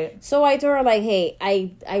morning. Right. So I told her, like, hey,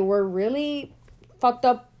 I work really fucked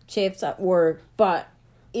up shifts at work, but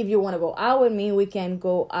if you want to go out with me, we can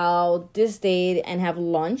go out this date and have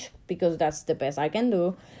lunch, because that's the best I can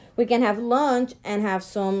do. We can have lunch and have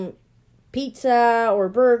some pizza or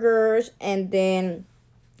burgers, and then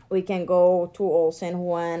we can go to Old San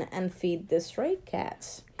Juan and feed the stray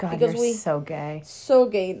cats. God, because you're so gay. So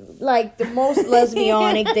gay. Like, the most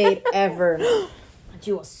lesbianic date ever.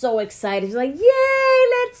 She was so excited. She's like, yay,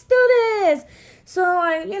 let's do this. So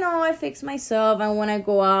I fixed myself, and when I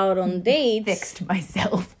go out on dates... Fixed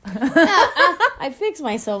myself. I fixed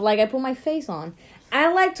myself. Like, I put my face on.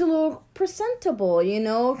 I like to look presentable, you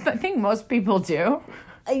know? I think most people do.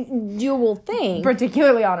 You will think.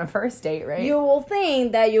 Particularly on a first date, right? You will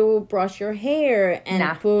think that you will brush your hair and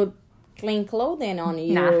Nah. put clean clothing on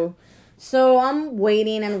you. Nah. So I'm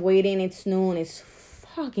waiting and waiting. It's noon. It's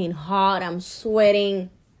fucking hot. I'm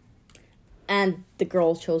sweating. And the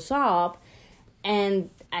girl shows up.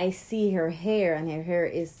 And I see her hair. And her hair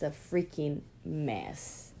is a freaking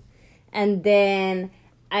mess. And then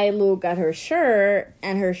I look at her shirt.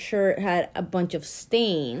 And her shirt had a bunch of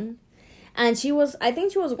stain. And I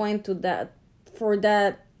think she was going to that, for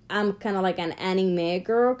that, I'm kind of like an anime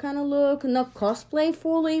girl kind of look. Not cosplay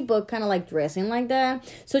fully, but kind of like dressing like that.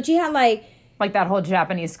 So she had like that whole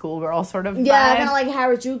Japanese schoolgirl sort of yeah, vibe. kind of like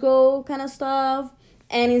Harajuku kind of stuff.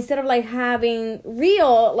 And instead of like having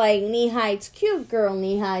real like knee-highs, cute girl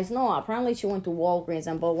knee-highs, no, apparently she went to Walgreens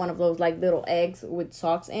and bought one of those like little eggs with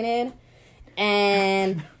socks in it.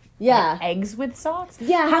 And yeah. Eggs with socks?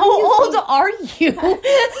 Yeah. How old are you?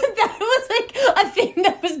 That was like a thing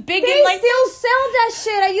that was big They in like... still sell that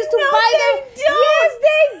shit. I used to No, buy they them. don't. Yes,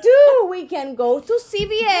 they do. We can go to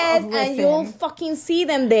CVS Oh, and you'll listen. fucking see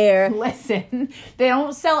them there. Listen, they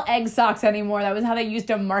don't sell egg socks anymore. That was how they used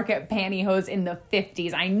to market pantyhose in the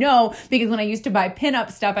 50s. I know, because when I used to buy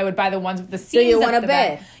pinup stuff, I would buy the ones with the seams you up wanna the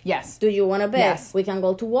bet? back. Yes. Do you want to bet? Yes. We can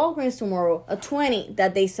go to Walgreens tomorrow, a 20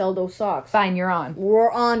 that they sell those socks. Fine, you're on.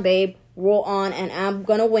 We're on, babe. We're on, and I'm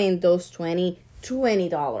gonna win those $20.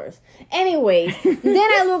 Anyways, then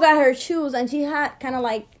I look at her shoes, and she had kind of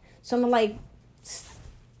like some like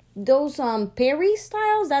those Perry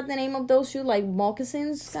styles. That the name of those shoes, like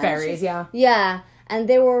moccasins. Sperry's, yeah. Yeah, and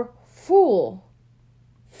they were full,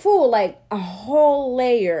 like a whole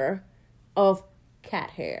layer of cat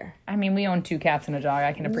hair. I mean, we own 2 cats and a dog.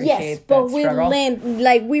 I can appreciate Yes, that but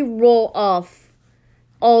struggle. we roll off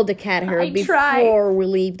all the cat hair I before try. we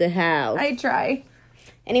leave the house. I try.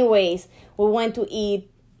 Anyways, we went to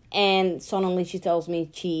eat, and suddenly she tells me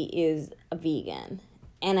she is a vegan.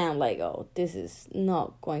 And I'm like, oh, this is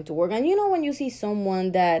not going to work. And you know when you see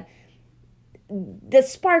someone that the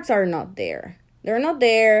sparks are not there. They're not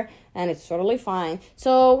there, and it's totally fine.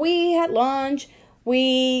 So we had lunch.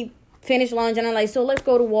 We finished lunch, and I'm like, so let's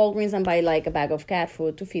go to Walgreens and buy like a bag of cat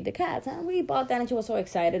food to feed the cats. And we bought that, and she was so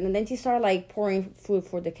excited. And then she started like pouring food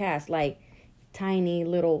for the cats, like tiny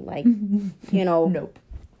little, like, you know. Nope.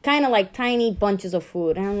 Kind of like tiny bunches of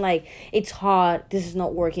food. And I'm like, it's hot. This is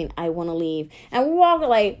not working. I want to leave. And we walked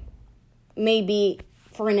like maybe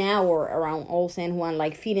for an hour around Old San Juan,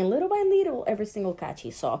 like feeding little by little every single cat she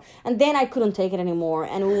saw. And then I couldn't take it anymore.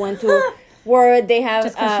 And we went to where they have...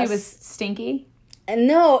 Just because she was stinky? And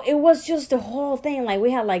no, it was just the whole thing. Like, we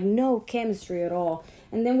had like no chemistry at all.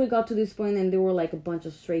 And then we got to this point, and there were like a bunch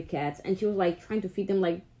of stray cats. And she was like trying to feed them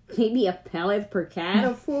like maybe a pellet per cat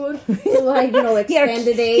of food to like, you know, extend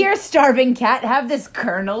the day. Here, starving cat, have this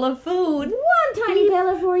kernel of food. One tiny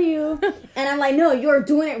pellet for you. And I'm like, no, you're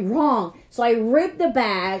doing it wrong. So I ripped the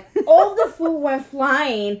bag. All the food went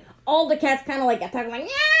flying. All the cats kind of like attacked, like,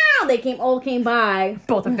 meow. They all came by.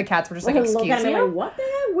 Both of the cats were just like, Look excuse at me you? like, what the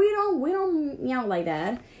heck? We don't meow like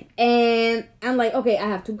that. And I'm like, okay, I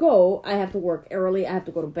have to go. I have to work early. I have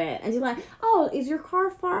to go to bed. And she's like, oh, is your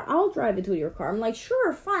car far? I'll drive it to your car. I'm like,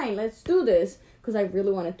 sure, fine, let's do this. Because I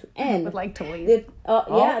really wanted to end. I would like to leave.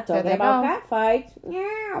 Yeah, talking they about go. cat fights.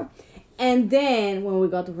 Yeah. And then when we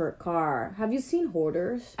got to her car, have you seen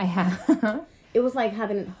Hoarders? I have. It was like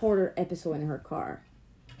having a Hoarder episode in her car.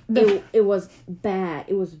 It was bad.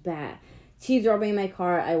 It was bad. She dropped me in my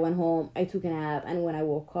car. I went home. I took a nap. And when I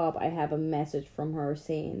woke up, I have a message from her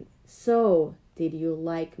saying, so, did you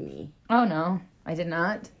like me? Oh, no. I did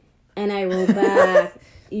not. And I wrote back,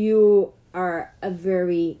 you are a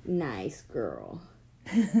very nice girl.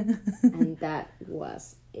 And that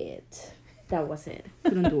was it. That was it.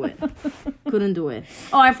 Couldn't do it. Couldn't do it.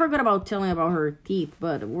 Oh, I forgot about telling about her teeth,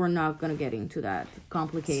 but we're not going to get into that.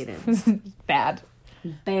 Complicated. Bad.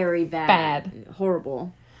 Very bad. Bad.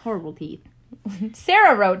 Horrible. Horrible teeth.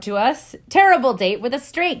 Sarah wrote to us, terrible date with a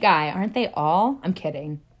straight guy. Aren't they all? I'm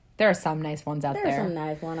kidding. There are some nice ones out There's there. some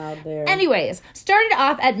nice one out there. Anyways, started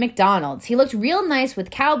off at McDonald's. He looked real nice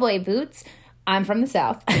with cowboy boots. I'm from the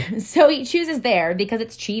South. So he chooses there because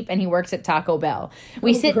it's cheap and he works at Taco Bell.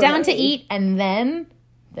 We sit down to eat and then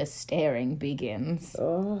the staring begins.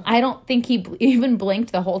 Oh. I don't think he even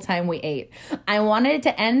blinked the whole time we ate. I wanted it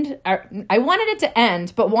to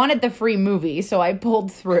end, but wanted the free movie, so I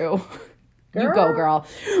pulled through. You go, girl.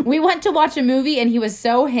 We went to watch a movie and he was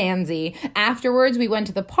so handsy. Afterwards, we went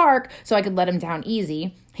to the park so I could let him down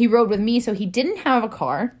easy. He rode with me so he didn't have a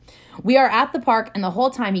car. We are at the park and the whole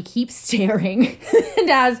time he keeps staring and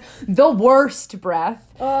has the worst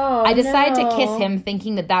breath. Oh, I decided to kiss him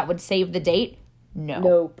thinking that would save the date. No.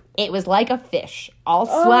 Nope. It was like a fish, all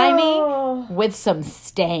slimy with some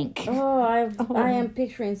stank. Oh, I am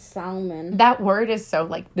picturing salmon. That word is so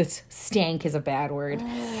like, this stank is a bad word.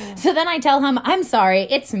 So then I tell him, I'm sorry,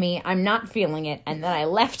 it's me, I'm not feeling it. And then I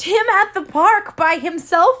left him at the park by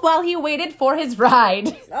himself while he waited for his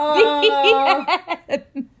ride. Oh,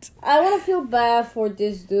 I want to feel bad for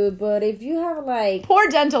this dude, but if you have like... Poor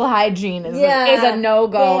dental hygiene is a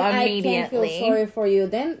no-go immediately. I can't feel sorry for you.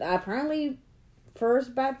 Then apparently...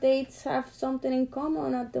 First bad dates have something in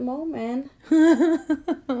common at the moment.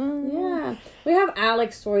 Yeah. We have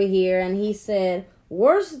Alex's story here, and he said,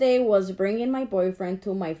 worst day was bringing my boyfriend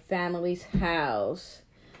to my family's house.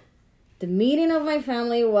 The meeting of my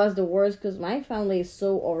family was the worst because my family is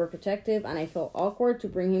so overprotective, and I felt awkward to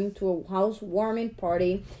bring him to a housewarming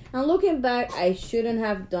party. And looking back, I shouldn't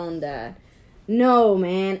have done that. No,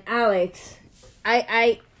 man. Alex,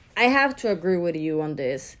 I have to agree with you on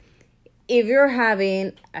this. If you're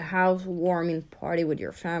having a housewarming party with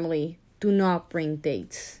your family, do not bring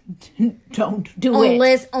dates. Don't do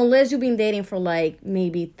it. Unless you've been dating for like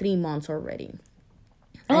maybe 3 months already.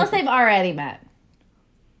 Unless they've already met.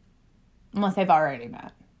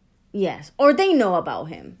 Yes. Or they know about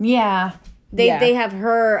him. Yeah. They have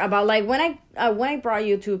heard about, like, when I brought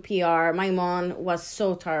you to PR, my mom was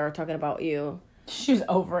so tired of talking about you. She was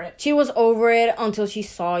over it. She was over it until she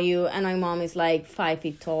saw you, and my mom is like 5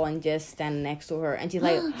 feet tall and just stand next to her, and she's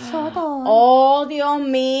like, oh, Dios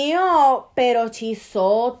mío, pero she's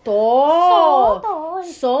so tall.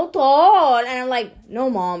 So tall. And I'm like, no,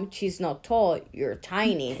 Mom, she's not tall. You're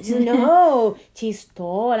tiny. She's like, no, she's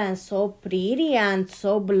tall and so pretty and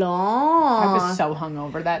so blonde. I was so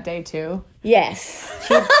hungover that day, too. Yes.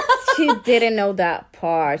 She didn't know that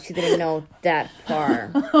part. She didn't know that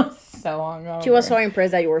part. So hungover. She was so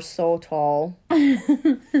impressed that you were so tall.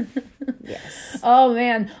 Yes. Oh,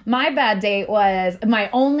 man. My bad date was my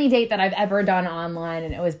only date that I've ever done online,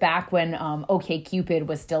 and it was back when OkCupid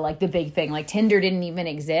was still, like, the big thing. Like, Tinder didn't even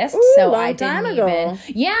exist. Ooh, so long I didn't time ago. even...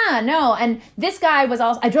 Yeah, no. And this guy was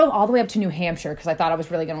also... I drove all the way up to New Hampshire because I thought I was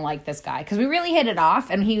really going to like this guy. Because we really hit it off,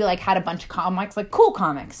 and he, like, had a bunch of comics, like, cool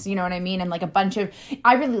comics, you know what I mean? And, like, a bunch of...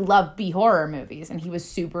 I really love B-horror movies, and he was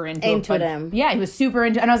super into them. Yeah, he was super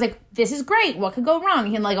into... And I was like, this is great. What could go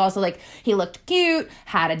wrong? And, like, also, like, he looked cute,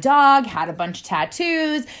 had a dog, had a bunch of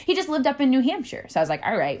tattoos. He just lived up in New Hampshire. So I was like,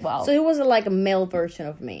 all right, well. So he was like a male version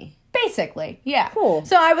of me. Basically, yeah. Cool.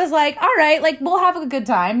 So I was like, all right, like, we'll have a good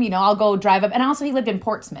time. You know, I'll go drive up. And also he lived in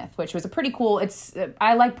Portsmouth, which was a pretty cool,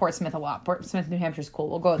 I like Portsmouth a lot. Portsmouth, New Hampshire's cool.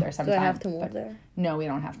 We'll go there sometime. Do I have to move there? No, we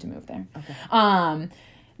don't have to move there. Okay.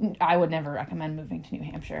 I would never recommend moving to New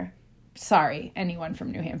Hampshire. Sorry, anyone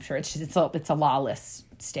from New Hampshire. It's a lawless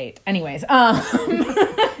state. Anyways,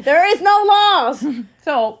 there is no laws.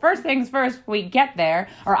 So first things first, we get there,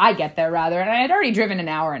 or I get there rather, and I had already driven an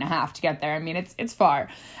hour and a half to get there. I mean, it's far.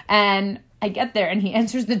 And I get there, and he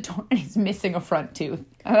answers the door, and he's missing a front tooth.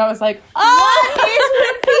 And I was like, what is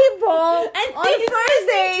with people and on first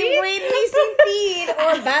day with missing teeth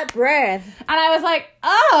or bad breath? And I was like,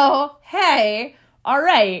 oh, hey, all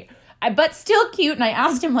right. But still cute, and I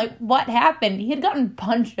asked him, like, what happened? He had gotten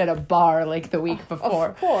punched at a bar, like, the week before.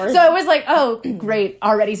 Of course. So it was like, oh, great,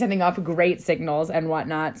 already sending off great signals and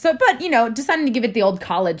whatnot. So, but, you know, deciding to give it the old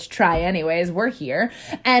college try anyways. We're here.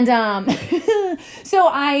 And so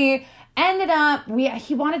I ended up,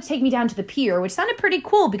 he wanted to take me down to the pier, which sounded pretty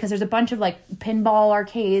cool because there's a bunch of, like, pinball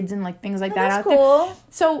arcades and, like, things like that out cool. there.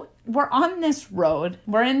 So we're on this road.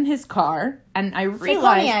 We're in his car, and I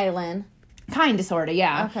realized... Coney Island. Kind of, sort of,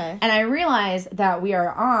 yeah. Okay. And I realized that we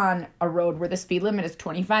are on a road where the speed limit is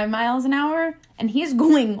 25 miles an hour, and he's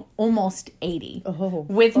going almost 80.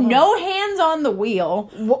 With no hands on the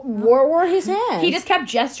wheel. Where were his hands? He just kept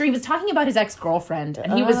gesturing. He was talking about his ex-girlfriend,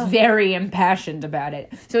 and he was very impassioned about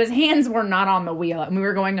it. So his hands were not on the wheel, and we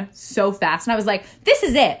were going so fast. And I was like, this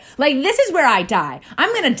is it. Like, this is where I die. I'm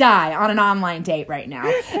going to die on an online date right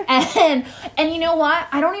now. and you know what?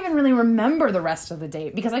 I don't even really remember the rest of the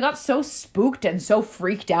date because I got so spooked and so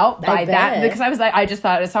freaked out by that. Because I was like, I just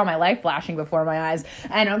thought I saw my life flashing before my eyes.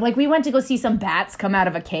 And like, we went to go see some bats come out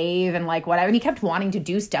of a cave and like whatever. And he kept wanting to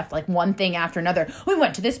do stuff, like one thing after another. We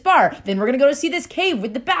went to this bar, then we're gonna go to see this cave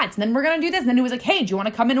with the bats, and then we're gonna do this. And then he was like, hey, do you want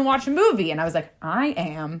to come in and watch a movie? And I was like, I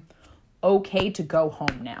am okay to go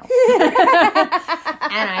home now.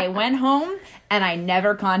 And I went home and I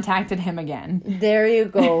never contacted him again. There you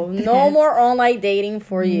go. No more online dating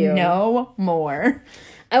for you. No more.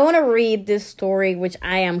 I want to read this story, which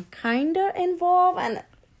I am kind of involved, and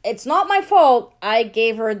it's not my fault. I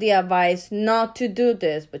gave her the advice not to do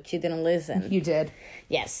this, but she didn't listen. You did.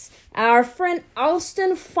 Yes. Our friend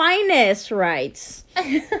Alston Finest writes,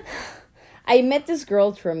 I met this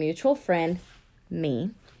girl through a mutual friend,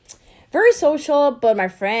 me. Very social, but my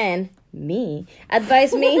friend, me,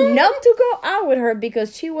 advised me not to go out with her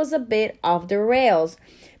because she was a bit off the rails.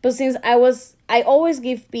 But since I always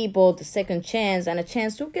give people the second chance and a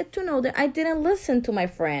chance to get to know them, I didn't listen to my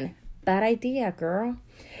friend. Bad idea, girl.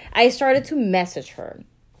 I started to message her.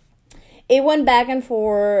 It went back and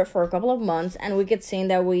forth for a couple of months, and we kept saying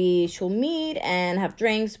that we should meet and have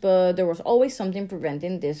drinks, but there was always something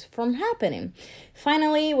preventing this from happening.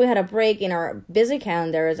 Finally, we had a break in our busy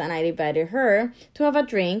calendars, and I invited her to have a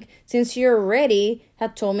drink since she already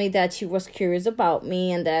had told me that she was curious about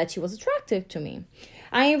me and that she was attractive to me.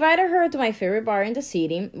 I invited her to my favorite bar in the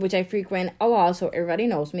city, which I frequent a lot, so everybody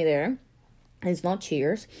knows me there. It's not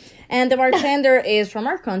Cheers. And the bartender is from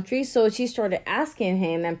our country, so she started asking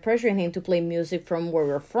him and pressuring him to play music from where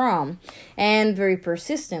we're from, and very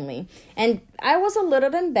persistently. And I was a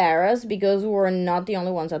little embarrassed because we were not the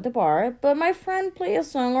only ones at the bar, but my friend played a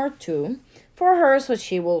song or two for her so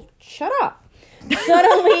she will shut up.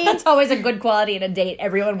 Suddenly... That's always a good quality in a date.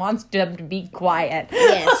 Everyone wants them to be quiet.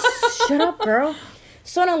 Yes. Shut up, girl.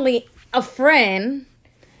 Suddenly, a friend...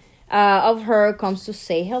 of her comes to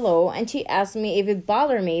say hello, and she asked me if it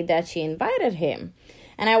bothered me that she invited him.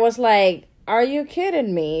 And I was like, are you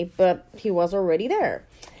kidding me? But he was already there.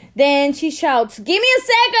 Then she shouts, give me a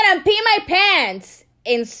second and pee my pants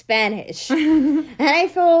in Spanish. And I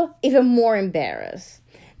felt even more embarrassed.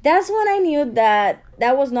 That's when I knew that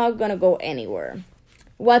was not gonna go anywhere.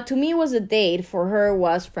 What to me was a date, for her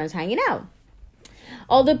was friends hanging out.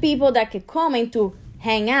 All the people that kept coming to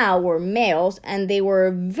hang out were males, and they were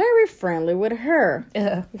very friendly with her.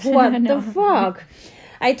 What the fuck?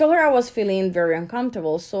 I told her I was feeling very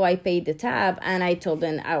uncomfortable, so I paid the tab, and I told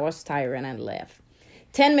them I was tired and left.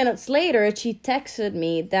 10 minutes later, she texted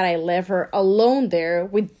me that I left her alone there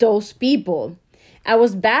with those people. I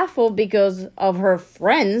was baffled because of her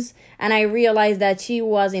friends, and I realized that she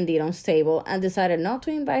was indeed unstable and decided not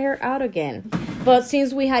to invite her out again. But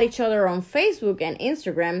since we had each other on Facebook and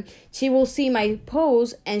Instagram, she will see my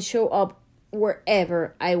posts and show up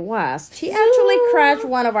wherever I was. She actually crashed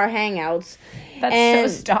one of our hangouts.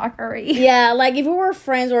 That's so stalkery. Yeah, like if we were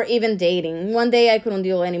friends or even dating. One day I couldn't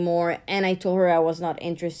deal anymore, and I told her I was not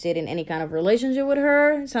interested in any kind of relationship with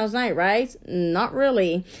her. Sounds nice, right? Not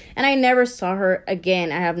really. And I never saw her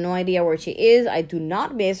again. I have no idea where she is. I do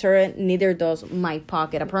not miss her. Neither does my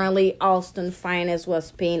pocket. Apparently, Alston Finest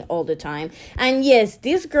was paying all the time. And yes,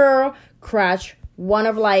 this girl crashed one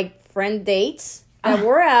of like friend dates that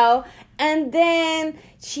were out, and then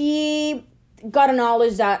she got a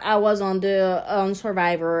knowledge that I was on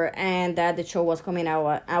Survivor and that the show was coming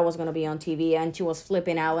out. I was gonna be on TV, and she was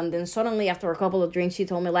flipping out. And then suddenly, after a couple of drinks, she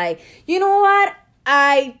told me like, you know what?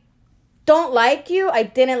 I don't like you. I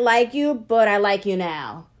didn't like you, but I like you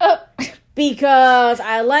now. Because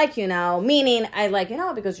I like you now, meaning I like you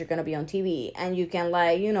now because you're gonna be on TV and you can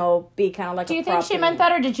like, you know, be kind of like. Do you think she meant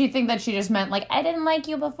that, or did you think that she just meant like, I didn't like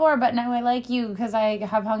you before, but now I like you because I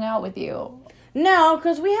have hung out with you? No,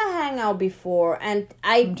 because we had hung out before, and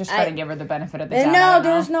I'm just trying to give her the benefit of the doubt. No,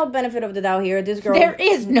 there's no benefit of the doubt here. This girl, there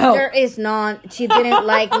is none. She didn't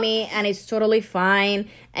like me, and it's totally fine.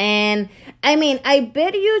 And I mean, I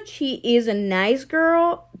bet you she is a nice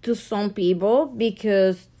girl to some people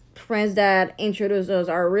because friends that introduce us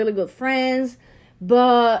are really good friends,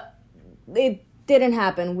 but it didn't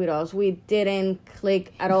happen with us. We didn't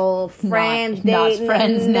click at all. Friends, not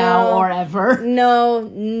friends now or ever.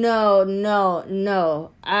 No.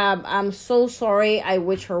 I'm so sorry. I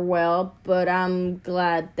wish her well, but I'm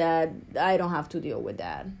glad that I don't have to deal with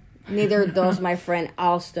that. Neither does my friend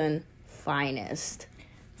Alston Finest.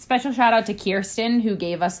 Special shout out to Kirsten, who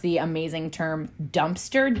gave us the amazing term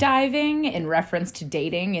dumpster diving in reference to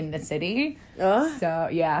dating in the city. So,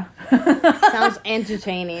 yeah. Sounds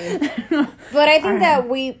entertaining. But I think that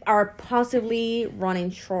we are possibly running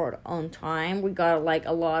short on time. We got like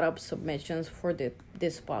a lot of submissions for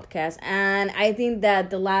this podcast. And I think that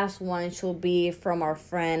the last one should be from our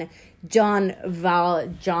friend John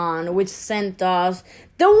Valjean, which sent us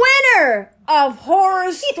the winner of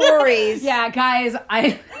horror stories. Yeah, guys,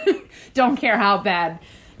 I don't care how bad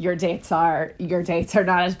your dates are. Your dates are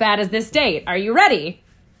not as bad as this date. Are you ready?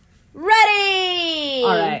 Ready!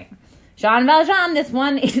 All right. Jean Valjean, this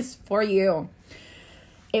one is for you.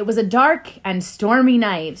 It was a dark and stormy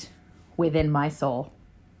night within my soul.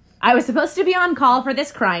 I was supposed to be on call for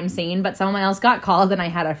this crime scene, but someone else got called and I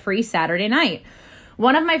had a free Saturday night.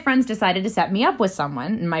 One of my friends decided to set me up with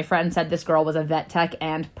someone, and my friend said this girl was a vet tech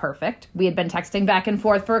and perfect. We had been texting back and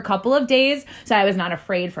forth for a couple of days, so I was not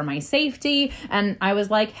afraid for my safety, and I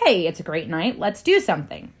was like, hey, it's a great night, let's do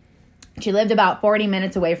something. She lived about 40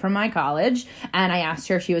 minutes away from my college, and I asked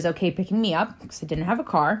her if she was okay picking me up, because I didn't have a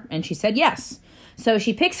car, and she said yes. So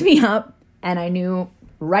she picks me up, and I knew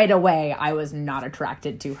right away I was not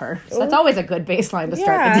attracted to her. So that's always a good baseline to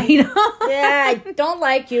start the date on. Yeah, I don't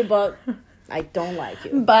like you, but I don't like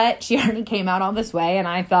you. But she already came out all this way, and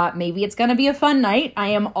I thought maybe it's going to be a fun night. I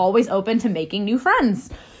am always open to making new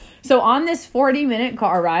friends. So on this 40-minute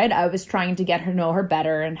car ride, I was trying to get her to know her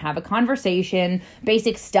better and have a conversation,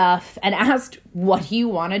 basic stuff, and asked, what do you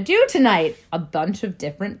want to do tonight? A bunch of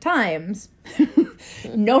different times.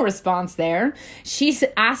 No response there. She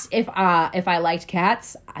asked if I liked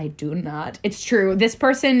cats. I do not. It's true. This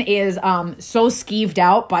person is so skeeved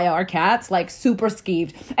out by our cats, like super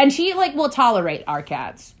skeeved. And she like will tolerate our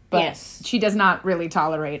cats. But yes. She does not really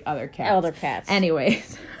tolerate other cats. Other cats.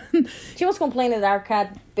 Anyways. She was complaining that our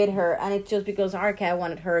cat bit her, and it's just because our cat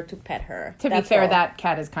wanted her to pet her. To be fair, that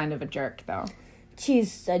cat is kind of a jerk, though.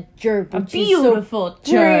 She's a jerk. A beautiful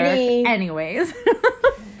jerk. Anyways.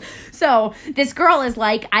 So this girl is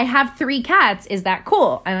like, I have 3 cats. Is that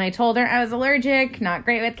cool? And I told her I was allergic, not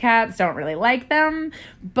great with cats, don't really like them,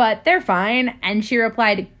 but they're fine. And she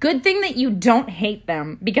replied, good thing that you don't hate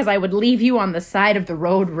them, because I would leave you on the side of the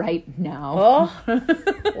road right now.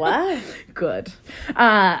 Oh, wow. Good.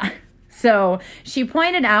 So she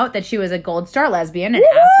pointed out that she was a Gold Star lesbian and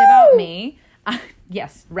asked about me.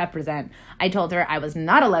 Yes, represent. I told her I was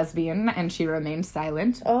not a lesbian, and she remained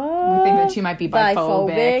silent. Oh, we think that she might be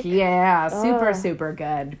biphobic. Yeah, super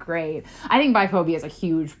good. Great. I think biphobia is a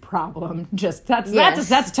huge problem. Just that's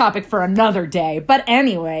a topic for another day. But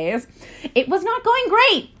anyways, it was not going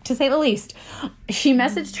great, to say the least. She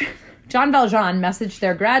messaged Jean Valjean messaged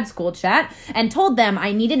their grad school chat and told them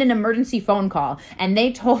I needed an emergency phone call. And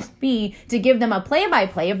they told me to give them a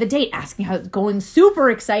play-by-play of the date, asking how it's going. Super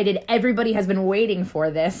excited. Everybody has been waiting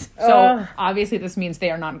for this. So obviously this means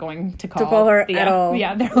they are not going to call her at all.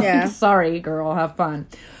 Yeah, they're like, sorry, girl, have fun.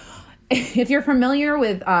 If you're familiar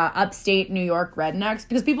with upstate New York rednecks,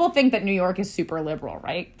 because people think that New York is super liberal,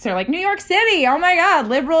 right? So they're like, New York City, oh my God,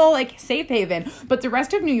 liberal, like safe haven. But the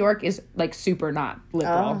rest of New York is like super not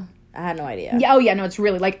liberal. I had no idea. Yeah, no, it's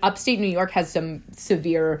really like upstate New York has some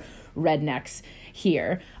severe rednecks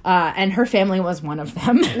here. And her family was one of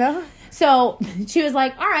them. No. So she was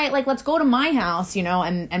like, all right, like, let's go to my house,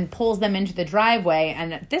 and pulls them into the driveway.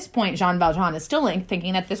 And at this point, Jean Valjean is still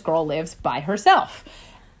thinking that this girl lives by herself.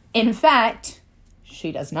 In fact,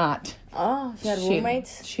 she does not. Oh, she had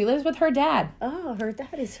roommates? She lives with her dad. Oh, her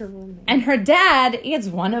dad is her roommate. And her dad is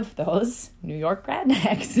one of those New York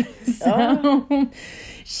rednecks.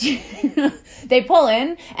 They pull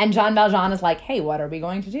in, and Jean Valjean is like, hey, what are we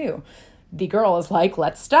going to do? The girl is like,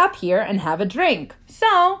 let's stop here and have a drink.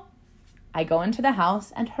 So I go into the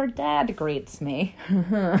house, and her dad greets me.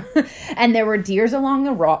 And there were deers along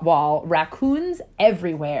the wall, raccoons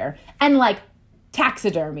everywhere, and like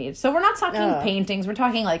taxidermied. So we're not talking paintings. We're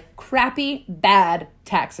talking like crappy, bad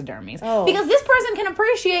taxidermies. Oh. Because this person can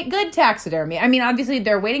appreciate good taxidermy. I mean, obviously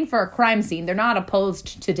they're waiting for a crime scene. They're not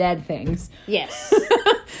opposed to dead things. Yes.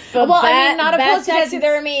 But not opposed to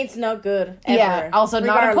taxidermy, it's not good. Ever. Yeah. Also,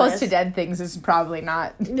 not opposed to dead things is probably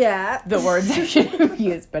not the words I should have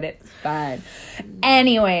used, but it's fine.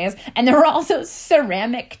 Anyways, and there were also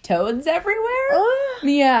ceramic toads everywhere.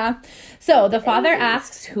 Yeah. So the father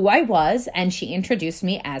asks who I was, and she introduced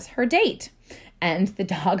me as her date. And the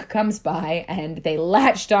dog comes by, and they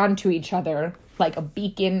latched onto each other like a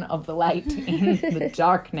beacon of light in the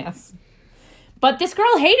darkness. But this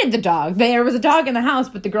girl hated the dog. There was a dog in the house,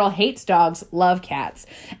 but the girl hates dogs, love cats.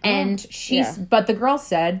 And but the girl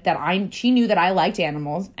said that she knew that I liked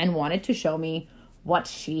animals and wanted to show me what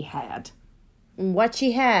she had. What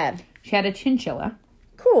she had? She had a chinchilla.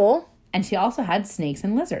 Cool. And she also had snakes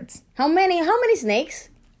and lizards. How many snakes?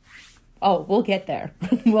 Oh, we'll get there.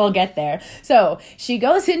 We'll get there. So she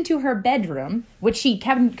goes into her bedroom, which she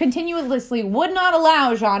continuously would not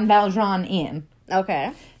allow Jean Valjean in.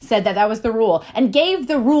 Okay. Said that was the rule. And gave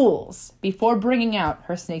the rules before bringing out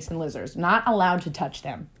her snakes and lizards. Not allowed to touch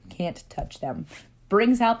them. Can't touch them.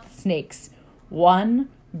 Brings out the snakes one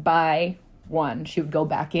by one. She would go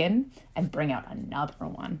back in and bring out another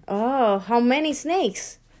one. Oh, how many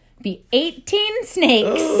snakes? be 18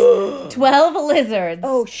 snakes, 12 lizards.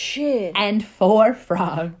 Oh, shit. And 4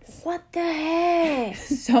 frogs. What the heck?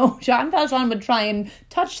 So Jean Valjean would try and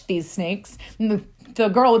touch these snakes. And the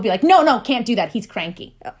girl would be like, no, can't do that. He's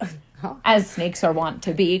cranky. As snakes are wont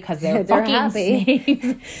to be, because they're fucking happy.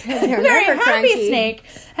 snakes. They're Very never happy cranky. snake.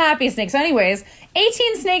 Happy snake. So anyways,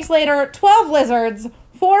 18 snakes later, 12 lizards,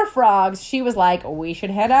 4 frogs. She was like, we should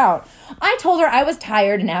head out. I told her I was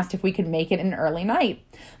tired and asked if we could make it an early night.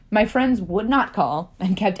 My friends would not call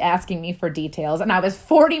and kept asking me for details, and I was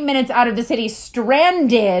 40 minutes out of the city,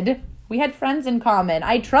 stranded. We had friends in common.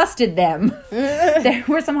 I trusted them. There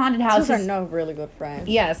were some haunted houses. Those are no really good friends.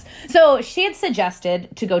 Yes. So she had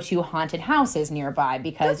suggested to go to haunted houses nearby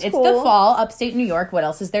because That's it's the cool. fall, upstate New York. What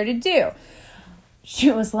else is there to do?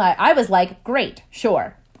 I was like, great,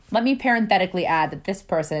 sure. Let me parenthetically add that this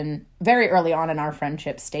person, very early on in our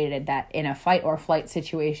friendship, stated that in a fight or flight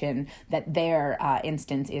situation, that their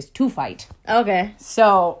instance is to fight. Okay.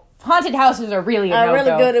 So haunted houses are really a Really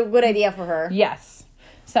no-go. good idea for her. Yes.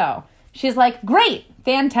 So she's like, great,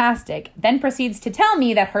 fantastic. Then proceeds to tell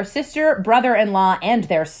me that her sister, brother-in-law, and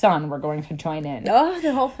their son were going to join in. Oh,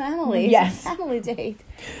 the whole family. Yes. It's a family date.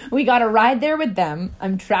 We got a ride there with them.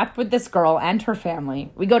 I'm trapped with this girl and her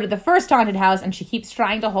family. We go to the first haunted house, and she keeps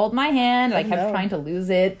trying to hold my hand. I kept trying to lose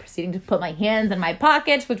it, proceeding to put my hands in my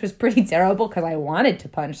pockets, which was pretty terrible because I wanted to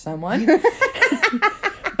punch someone.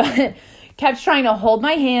 But kept trying to hold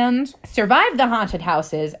my hand, survived the haunted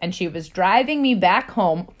houses, and she was driving me back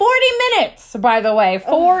home. 40 minutes, by the way.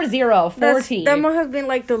 40. That must have been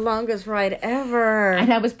like the longest ride ever.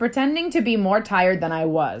 And I was pretending to be more tired than I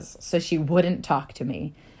was, so she wouldn't talk to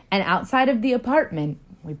me. And outside of the apartment,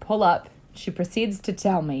 we pull up. She proceeds to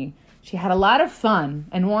tell me she had a lot of fun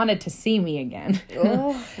and wanted to see me again.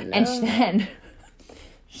 Oh, no. And then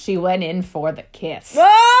she went in for the kiss.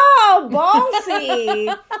 Oh,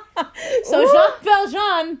 ballsy. So Jean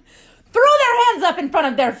Valjean threw their hands up in front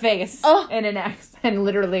of their face in an X and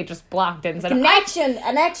literally just blocked it and said, an action,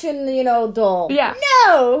 doll. Yeah.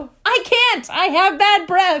 No. I can't. I have bad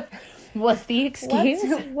breath. Was the excuse?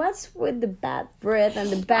 What's with the bad breath and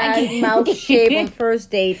the bad mouth shape on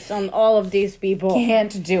first dates on all of these people?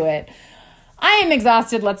 Can't do it. I am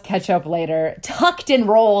exhausted. Let's catch up later. Tucked and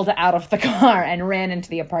rolled out of the car and ran into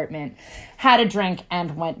the apartment. Had a drink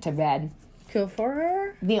and went to bed. Good for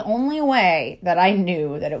her. The only way that I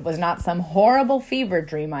knew that it was not some horrible fever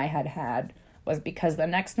dream I had had was because the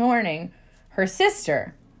next morning, her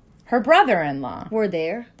sister, her brother-in-law, We're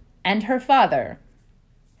there. and her father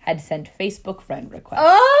had sent Facebook friend requests.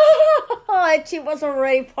 Oh, she was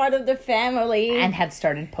already part of the family. And had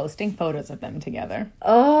started posting photos of them together.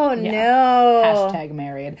 Oh, no. Hashtag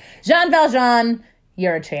married. Jean Valjean,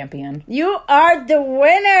 you're a champion. You are the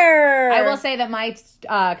winner. I will say that my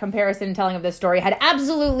comparison and telling of this story had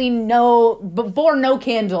absolutely bore no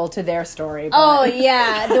candle to their story. But. Oh,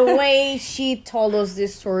 yeah. The way she told us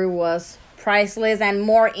this story was priceless and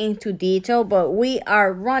more into detail, but we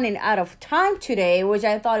are running out of time today, which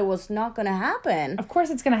I thought it was not going to happen. Of course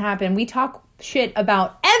it's going to happen. We talk shit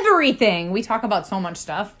about everything. We talk about so much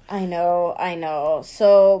stuff. I know.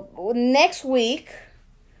 So next week,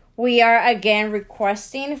 we are again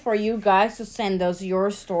requesting for you guys to send us your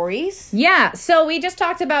stories. Yeah, so we just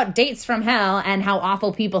talked about dates from hell and how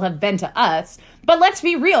awful people have been to us. But let's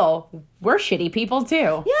be real, we're shitty people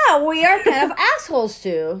too. Yeah, we are kind of assholes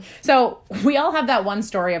too. So we all have that one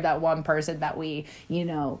story of that one person that we,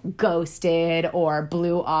 ghosted or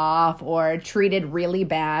blew off or treated really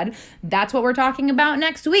bad. That's what we're talking about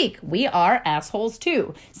next week. We are assholes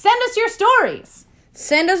too. Send us your stories.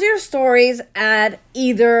 Send us your stories at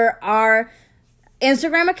either our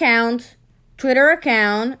Instagram account, Twitter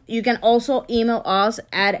account. You can also email us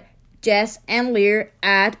at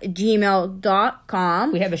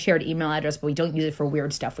jessandlear@gmail.com. We have a shared email address, but we don't use it for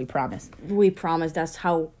weird stuff, we promise. We promise. That's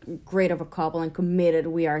how great of a couple and committed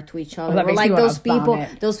we are to each other. that We're makes like me wanna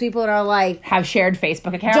vomit. those people that are like Have shared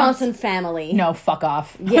Facebook accounts? Johnson family. No, fuck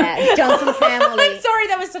off. Yeah, Johnson family. I'm sorry,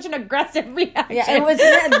 that was such an aggressive reaction. Yeah, it was,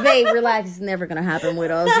 babe, relax. It's never going to happen with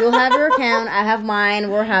us. You'll have your account. I have mine.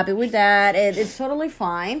 We're happy with that. It's totally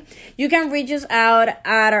fine. You can reach us out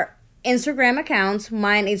at our Instagram accounts.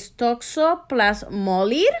 Mine is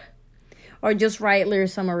Toxoplasmolir. Or just write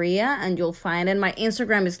Lyrsa Maria and you'll find it. My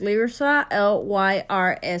Instagram is Lyrsa,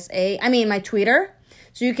 Lyrsa. My Twitter.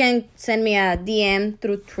 So you can send me a DM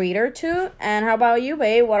through Twitter too. And how about you,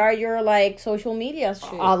 babe? What are your social medias?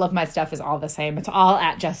 All of my stuff is all the same. It's all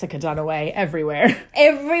at Jessica Dunaway everywhere.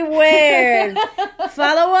 Everywhere.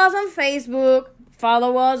 Follow us on Facebook.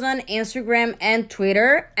 Follow us on Instagram and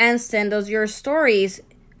Twitter. And send us your stories.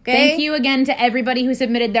 Okay? Thank you again to everybody who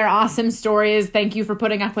submitted their awesome stories. Thank you for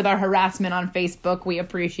putting up with our harassment on Facebook. We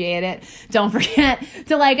appreciate it. Don't forget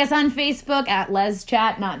to like us on Facebook at Les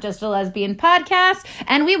Chat, Not Just a Lesbian Podcast.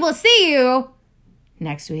 And we will see you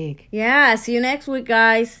next week. Yeah, see you next week,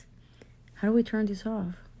 guys. How do we turn this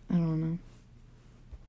off? I don't know.